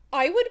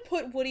 I would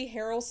put Woody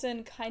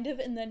Harrelson kind of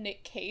in the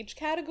Nick Cage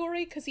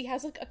category, because he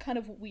has like a kind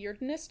of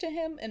weirdness to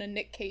him in a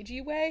Nick Cagey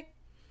way.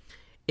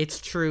 It's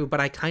true, but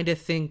I kind of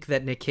think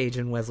that Nick Cage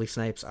and Wesley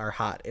Snipes are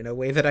hot in a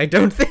way that I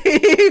don't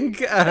think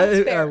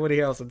fair. Woody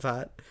Harrelson's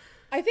hot.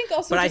 I think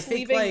also But just I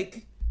think leaving...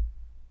 like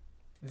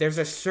there's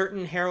a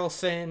certain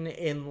Harrelson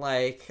in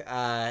like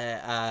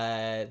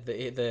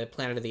the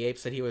Planet of the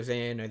Apes that he was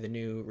in, or the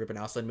new Ruben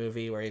Östlund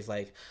movie where he's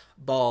like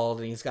bald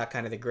and he's got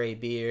kind of the gray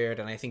beard,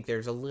 and I think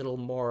there's a little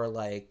more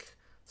like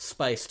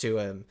spice to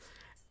him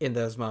in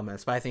those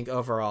moments. But I think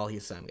overall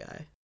he's some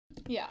guy.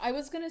 Yeah, I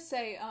was gonna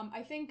say,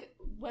 I think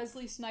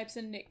Wesley Snipes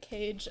and Nick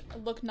Cage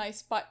look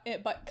nice, but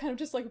kind of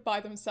just like by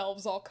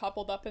themselves, all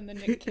coupled up in the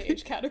Nick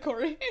Cage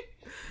category.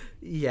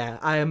 Yeah,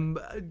 I'm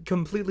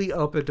completely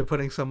open to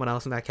putting someone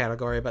else in that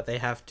category, but they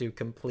have to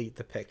complete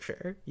the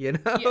picture, you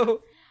know?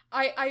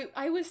 Yeah.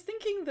 I was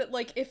thinking that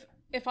like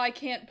if I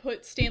can't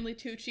put Stanley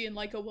Tucci in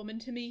Like a Woman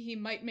to Me, he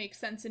might make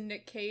sense in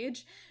Nick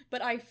Cage,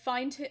 but I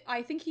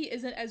think he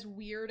isn't as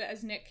weird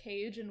as Nick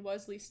Cage and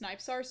Wesley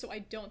Snipes are, so I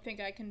don't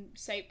think I can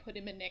say put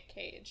him in Nick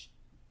Cage.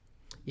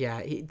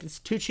 Yeah,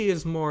 Tucci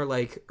is more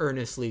like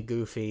earnestly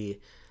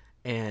goofy,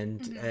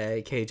 and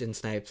Cage and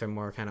Snipes are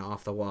more kind of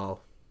off the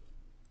wall.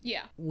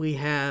 Yeah. We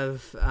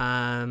have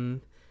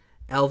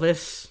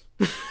Elvis.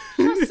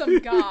 Just some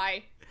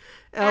guy.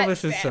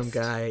 Elvis At is some best.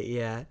 guy,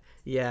 yeah.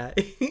 Yeah.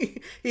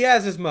 He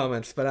has his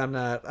moments, but I'm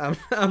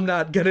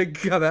not gonna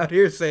come out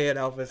here saying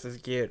Elvis is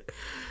cute.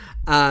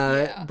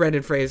 Yeah.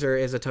 Brendan Fraser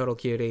is a total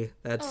cutie.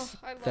 I love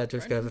That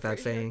just Brendan goes without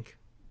Fraser. saying.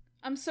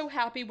 I'm so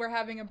happy we're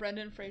having a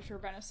Brendan Fraser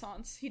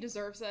renaissance. He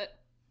deserves it.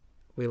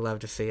 We love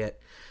to see it.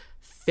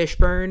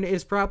 Fishburne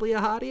is probably a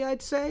hottie,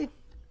 I'd say.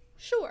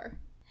 Sure.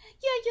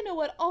 Yeah, you know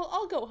what?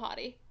 I'll go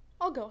hottie.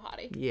 I'll go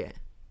hottie. Yeah.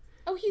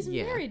 Oh, he's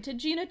Yeah. married to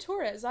Gina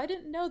Torres. I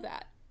didn't know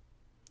that.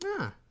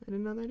 Ah, I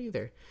didn't know that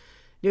either.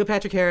 Neil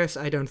Patrick Harris,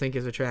 I don't think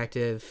is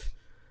attractive.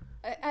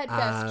 At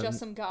best, just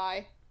some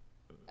guy.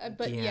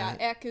 But yeah, yeah.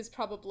 Eck is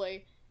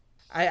probably...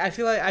 I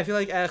feel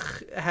like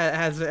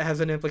has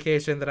an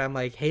implication that I'm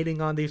like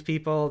hating on these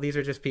people. These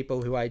are just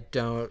people who I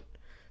don't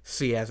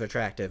see as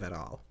attractive at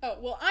all. Oh,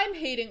 well, I'm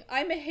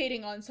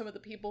hating on some of the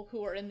people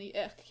who are in the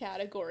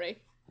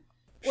category.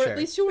 Or Sure. at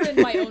least who are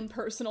in my own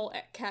personal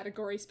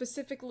category.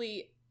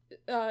 Specifically,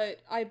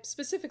 I'm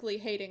specifically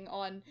hating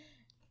on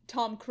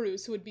Tom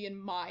Cruise, who would be in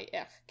my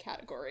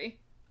category.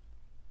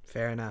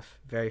 Fair enough.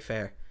 Very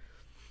fair.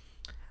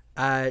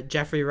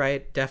 Jeffrey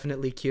Wright,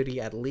 definitely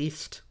cutie at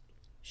least.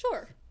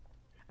 Sure.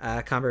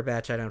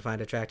 Cumberbatch I don't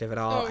find attractive at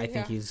all. I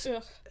think he's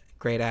Ugh.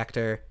 great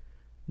actor.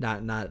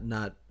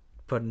 Not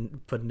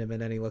putting him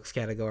in any looks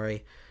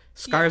category.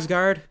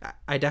 Skarsgård,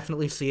 I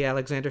definitely see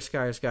Alexander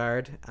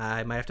Skarsgård.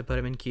 I might have to put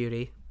him in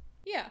cutie.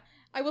 Yeah.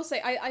 I will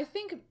say, I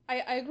think,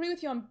 I agree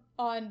with you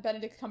on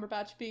Benedict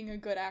Cumberbatch being a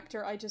good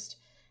actor. I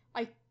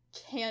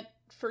can't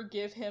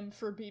forgive him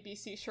for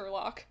BBC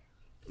Sherlock.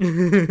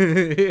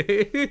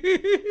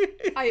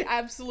 I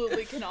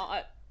absolutely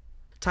cannot.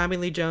 Tommy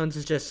Lee Jones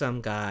is just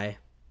some guy.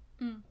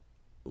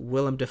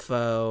 Willem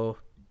Dafoe,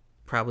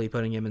 probably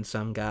putting him in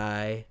some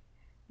guy.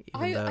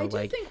 I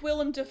do think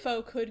Willem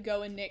Dafoe could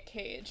go in Nick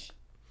Cage.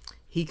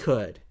 He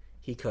could,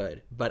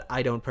 but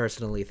I don't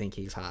personally think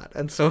he's hot,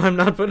 and so I'm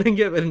not putting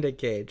him in Nick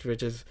Cage,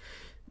 which is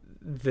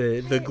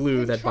the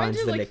glue that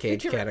binds the Nick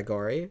Cage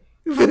category.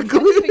 I'm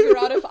trying to figure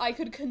out if I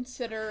could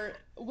consider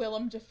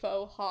Willem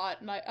Dafoe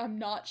hot, and I'm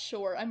not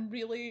sure. I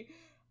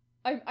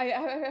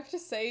have to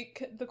say,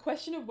 the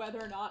question of whether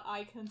or not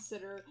I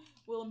consider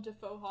Willem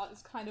Dafoe hot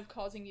is kind of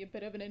causing me a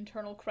bit of an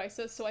internal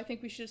crisis, so I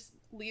think we should just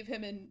leave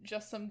him in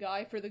just some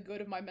guy for the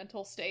good of my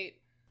mental state.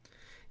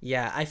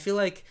 Yeah, I feel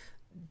like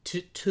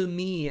to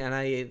me, and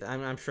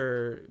I'm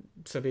sure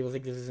some people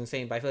think this is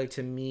insane, but I feel like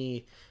to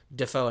me,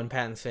 Dafoe and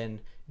Pattinson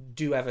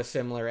do have a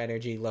similar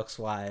energy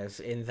looks-wise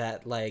in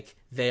that, like,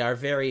 they are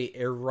very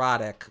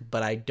erotic,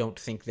 but I don't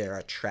think they're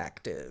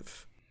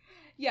attractive.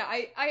 Yeah,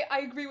 I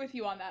agree with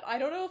you on that. I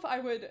don't know if I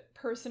would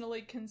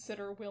personally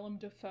consider Willem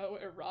Dafoe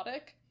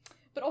erotic,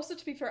 but also,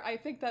 to be fair, I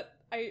think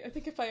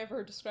if I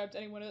ever described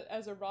anyone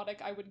as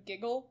erotic, I would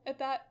giggle at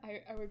that.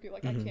 I would be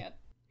like, I can't.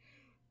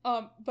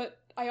 But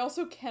I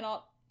also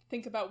cannot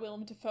think about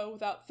Willem Dafoe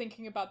without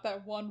thinking about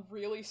that one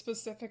really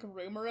specific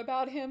rumor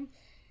about him.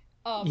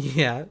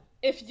 Yeah.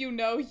 If you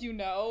know, you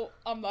know.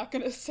 I'm not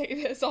gonna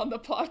say this on the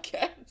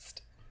podcast.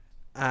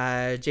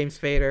 James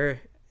Spader,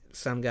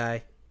 some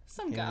guy.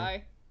 Some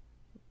guy.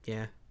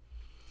 Yeah.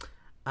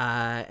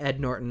 Ed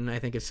Norton, I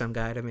think, is some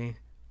guy to me.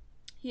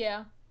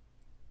 Yeah.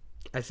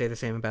 I say the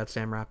same about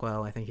Sam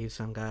Rockwell. I think he's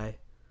some guy.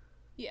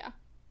 Yeah.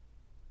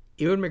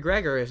 Ewan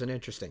McGregor is an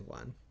interesting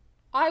one.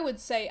 I would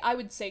say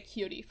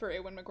cutie for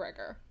Ewan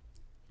McGregor.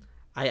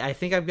 I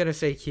think I'm gonna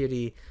say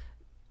cutie.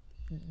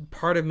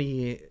 Part of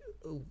me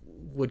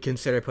would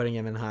consider putting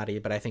him in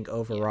hottie, but I think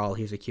overall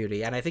he's a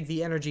cutie, and I think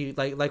the energy,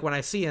 like when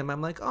I see him,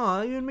 I'm like,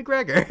 oh, Ewan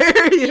McGregor,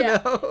 you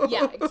know?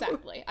 Yeah,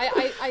 exactly.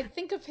 I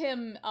think of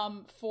him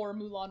for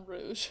Moulin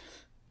Rouge.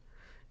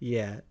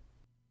 Yeah.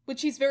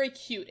 Which he's very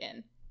cute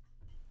in.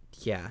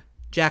 Yeah.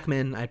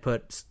 Jackman, I'd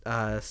put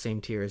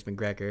same tier as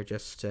McGregor,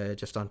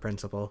 just on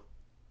principle.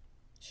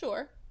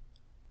 Sure.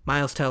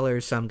 Miles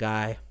Teller's some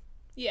guy.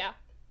 Yeah.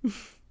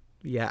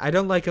 Yeah, I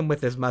don't like him with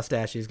his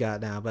mustache he's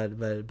got now, but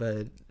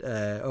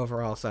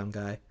overall some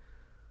guy.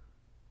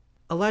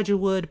 Elijah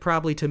Wood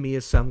probably to me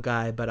is some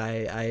guy, but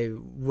I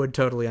would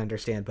totally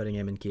understand putting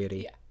him in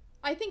cutie. Yeah.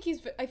 I think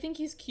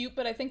he's cute,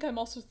 but I think I'm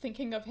also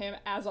thinking of him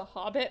as a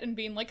hobbit and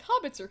being like,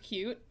 hobbits are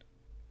cute.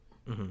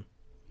 Mm-hmm.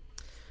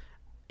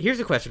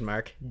 Here's a question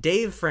mark.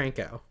 Dave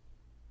Franco.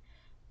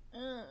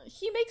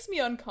 He makes me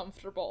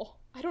uncomfortable.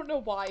 I don't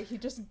know why, he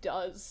just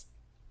does.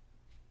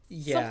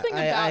 Yeah, something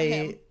about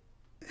him.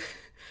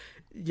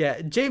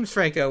 Yeah, James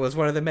Franco was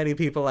one of the many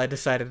people I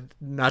decided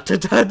not to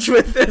touch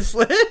with this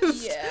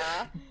list.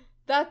 Yeah,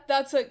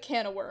 that's a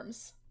can of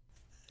worms.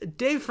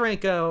 Dave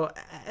Franco,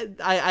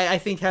 I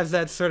think, has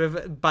that sort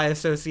of by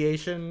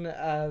association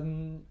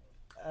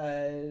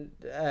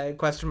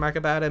question mark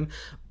about him,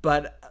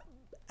 but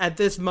at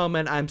this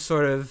moment I'm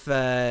sort of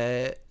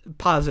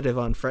positive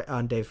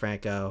on Dave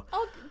Franco.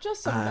 Oh,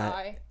 just some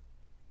guy.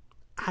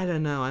 I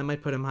don't know. I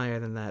might put him higher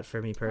than that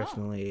for me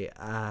personally.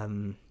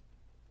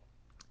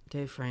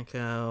 Dave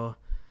Franco,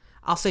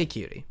 I'll say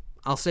cutie.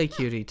 I'll say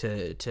cutie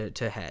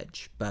to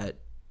hedge, but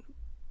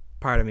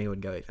part of me would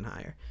go even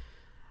higher.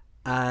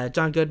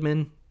 John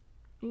Goodman,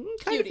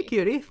 kind of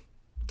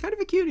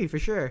a cutie for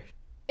sure.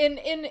 In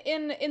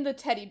the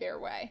teddy bear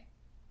way.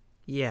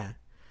 Yeah,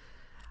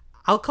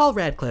 I'll call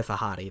Radcliffe a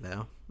hottie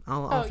though.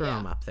 I'll throw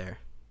him up there.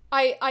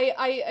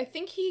 I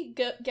think he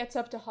gets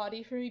up to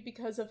hottie for me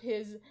because of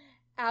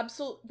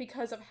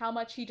how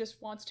much he just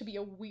wants to be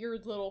a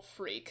weird little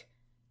freak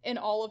in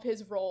all of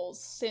his roles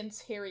since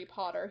Harry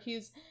Potter.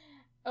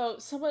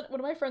 One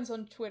of my friends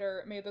on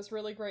Twitter made this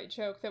really great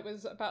joke that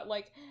was about,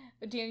 like,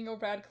 Daniel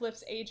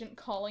Radcliffe's agent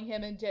calling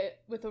him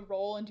with a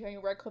role, and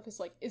Daniel Radcliffe is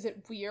like, is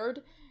it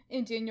weird?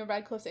 And Daniel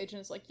Radcliffe's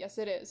agent is like, yes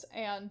it is.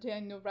 And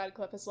Daniel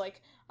Radcliffe is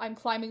like, I'm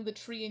climbing the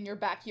tree in your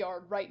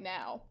backyard right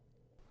now.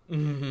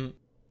 Mm-hmm.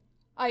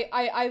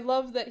 I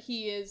love that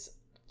he is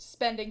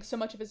spending so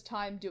much of his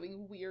time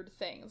doing weird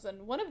things,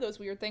 and one of those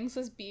weird things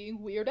is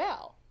being Weird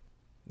Al.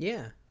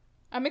 Yeah.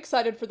 I'm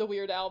excited for the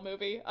Weird Al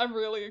movie. I'm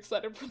really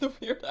excited for the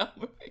Weird Al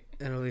movie.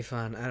 It'll be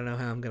fun. I don't know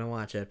how I'm gonna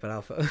watch it, but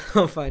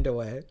I'll find a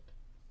way.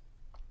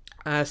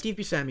 Steve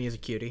Buscemi is a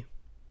cutie.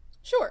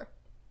 Sure.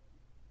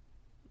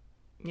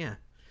 Yeah.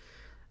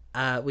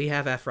 We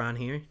have Efron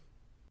here.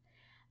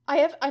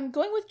 I'm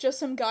going with just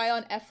some guy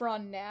on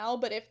Efron now,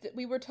 but if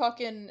we were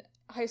talking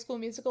High School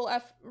Musical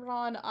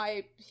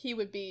Efron, he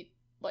would be,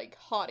 like,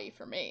 hottie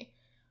for me.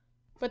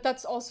 But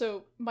that's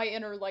also my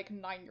inner, like,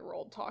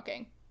 9-year-old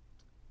talking.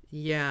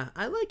 Yeah,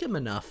 I like him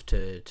enough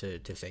to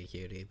say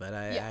cutie, but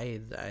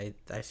I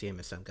see him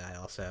as some guy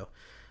also.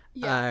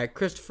 Yeah.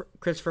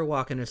 Christopher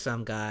Walken is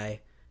some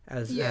guy,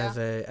 has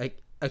a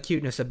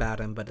cuteness about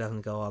him, but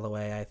doesn't go all the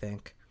way, I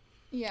think.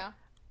 Yeah.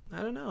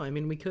 I don't know. I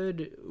mean, we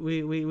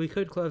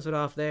could close it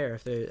off there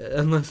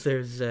unless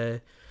there's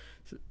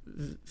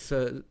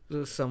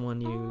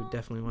someone you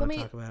definitely want to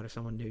talk about or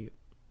someone new.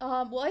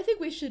 Well, I think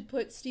we should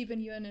put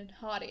Steven Yeun in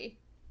hottie.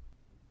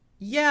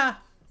 Yeah.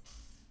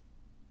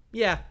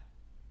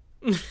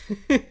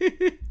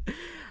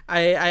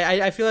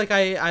 I feel like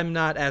I'm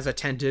not as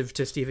attentive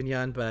to Steven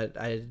Yeun, but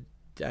I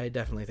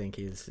definitely think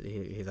he's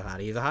a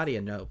hottie. He's a hottie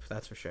in Nope,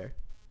 that's for sure.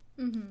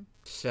 Mm-hmm.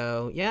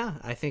 So yeah,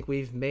 I think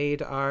we've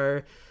made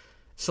our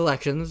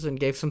selections and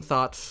gave some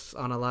thoughts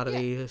on a lot of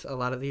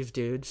these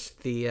dudes.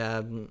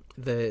 The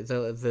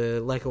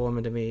Like a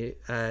Woman to Me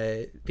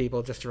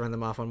people, just to run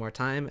them off one more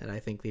time, and I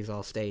think these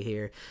all stay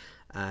here.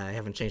 I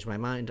haven't changed my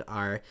mind,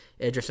 are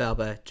Idris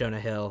Elba, Jonah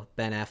Hill,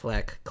 Ben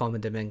Affleck,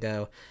 Coleman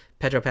Domingo,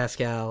 Pedro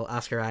Pascal,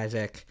 Oscar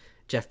Isaac,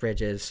 Jeff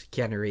Bridges,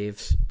 Keanu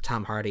Reeves,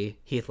 Tom Hardy,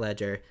 Heath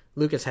Ledger,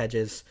 Lucas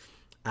Hedges,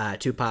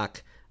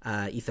 Tupac,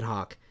 Ethan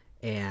Hawke,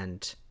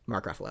 and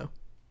Mark Ruffalo.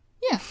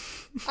 Yeah,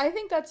 I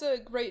think that's a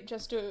great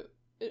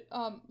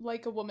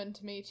Like a Woman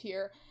to Me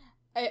tier.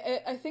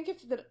 I think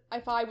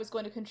if I was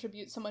going to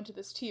contribute someone to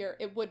this tier,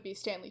 it would be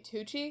Stanley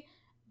Tucci.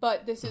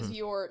 But this is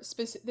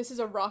this is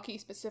a Rocky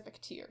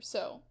specific tier,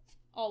 so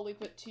I'll leave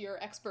it to your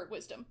expert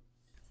wisdom.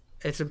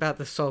 It's about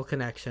the soul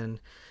connection.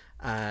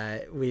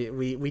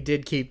 We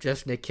did keep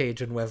just Nick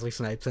Cage and Wesley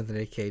Snipes in the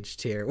Nick Cage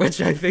tier,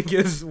 which I think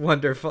is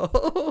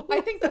wonderful.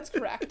 I think that's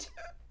correct.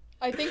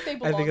 I think they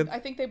belong. I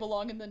think they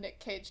belong in the Nick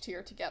Cage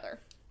tier together.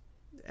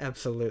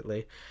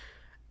 Absolutely.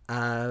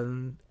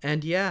 And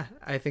yeah,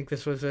 I think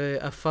this was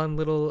a fun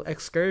little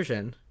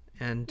excursion,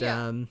 and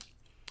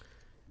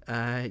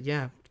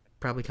yeah,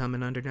 probably come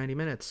in under 90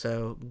 minutes,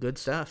 so good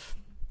stuff.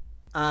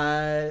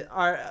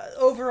 Our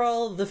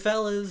overall, the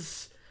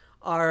fellas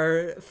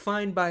are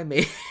fine by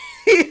me.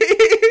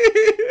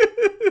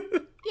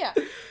 Yeah.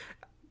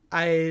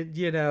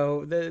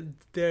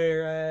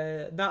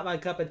 They're not my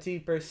cup of tea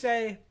per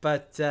se,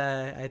 but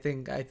I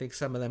think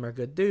some of them are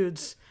good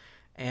dudes,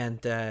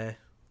 and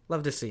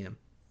love to see them.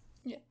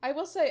 Yeah, I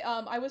will say,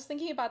 I was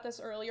thinking about this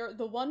earlier.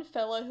 The one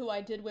fella who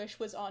I did wish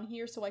was on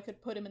here so I could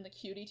put him in the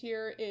cutie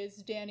tier is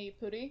Danny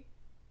Pudi.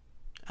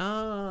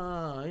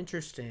 Oh,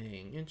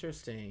 interesting.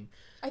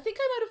 I think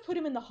I might have put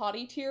him in the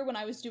hottie tier when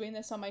I was doing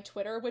this on my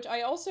Twitter, which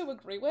I also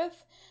agree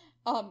with.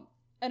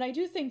 And I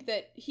do think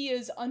that he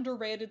is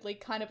underratedly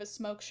kind of a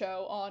smoke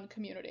show on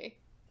Community.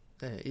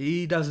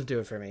 He doesn't do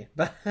it for me,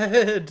 but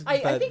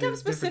I think I'm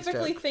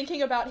specifically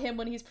thinking about him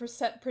when he's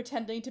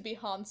pretending to be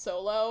Han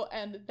Solo,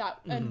 and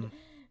and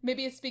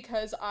maybe it's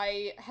because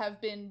I have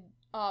been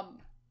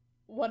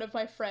one of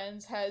my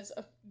friends has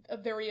a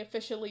very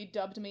officially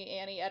dubbed me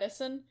Annie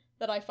Edison,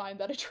 that I find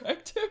that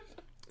attractive.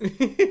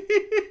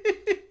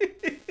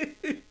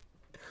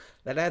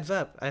 That adds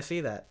up. I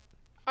see that.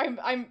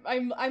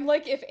 I'm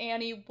like if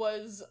Annie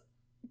was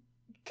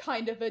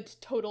kind of a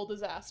total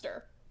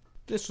disaster.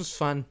 This was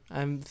fun.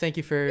 Thank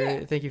you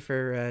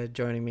for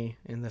joining me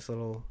in this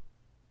little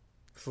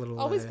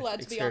always glad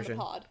to excursion. be on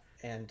the pod.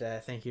 And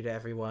thank you to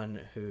everyone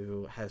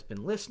who has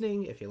been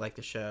listening. If you like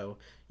the show,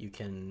 you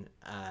can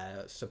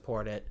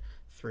support it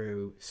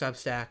through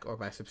Substack or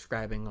by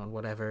subscribing on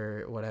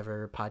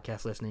whatever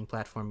podcast listening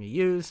platform you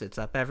use. It's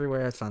up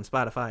everywhere. It's on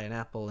Spotify and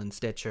Apple and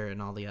Stitcher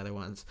and all the other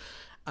ones.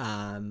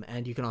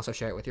 And you can also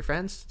share it with your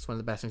friends. It's one of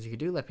the best things you can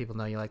do. Let people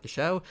know you like the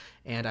show.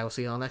 And I will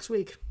see you all next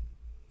week.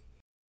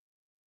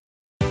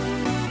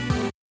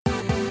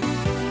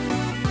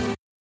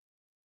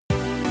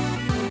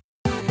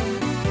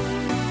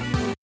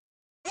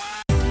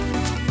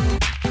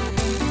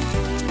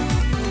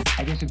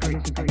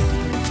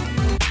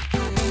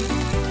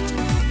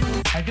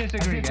 I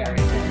disagree, Gary.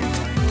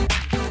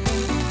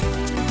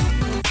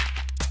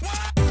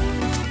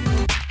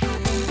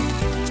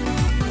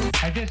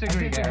 I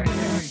disagree, Gary.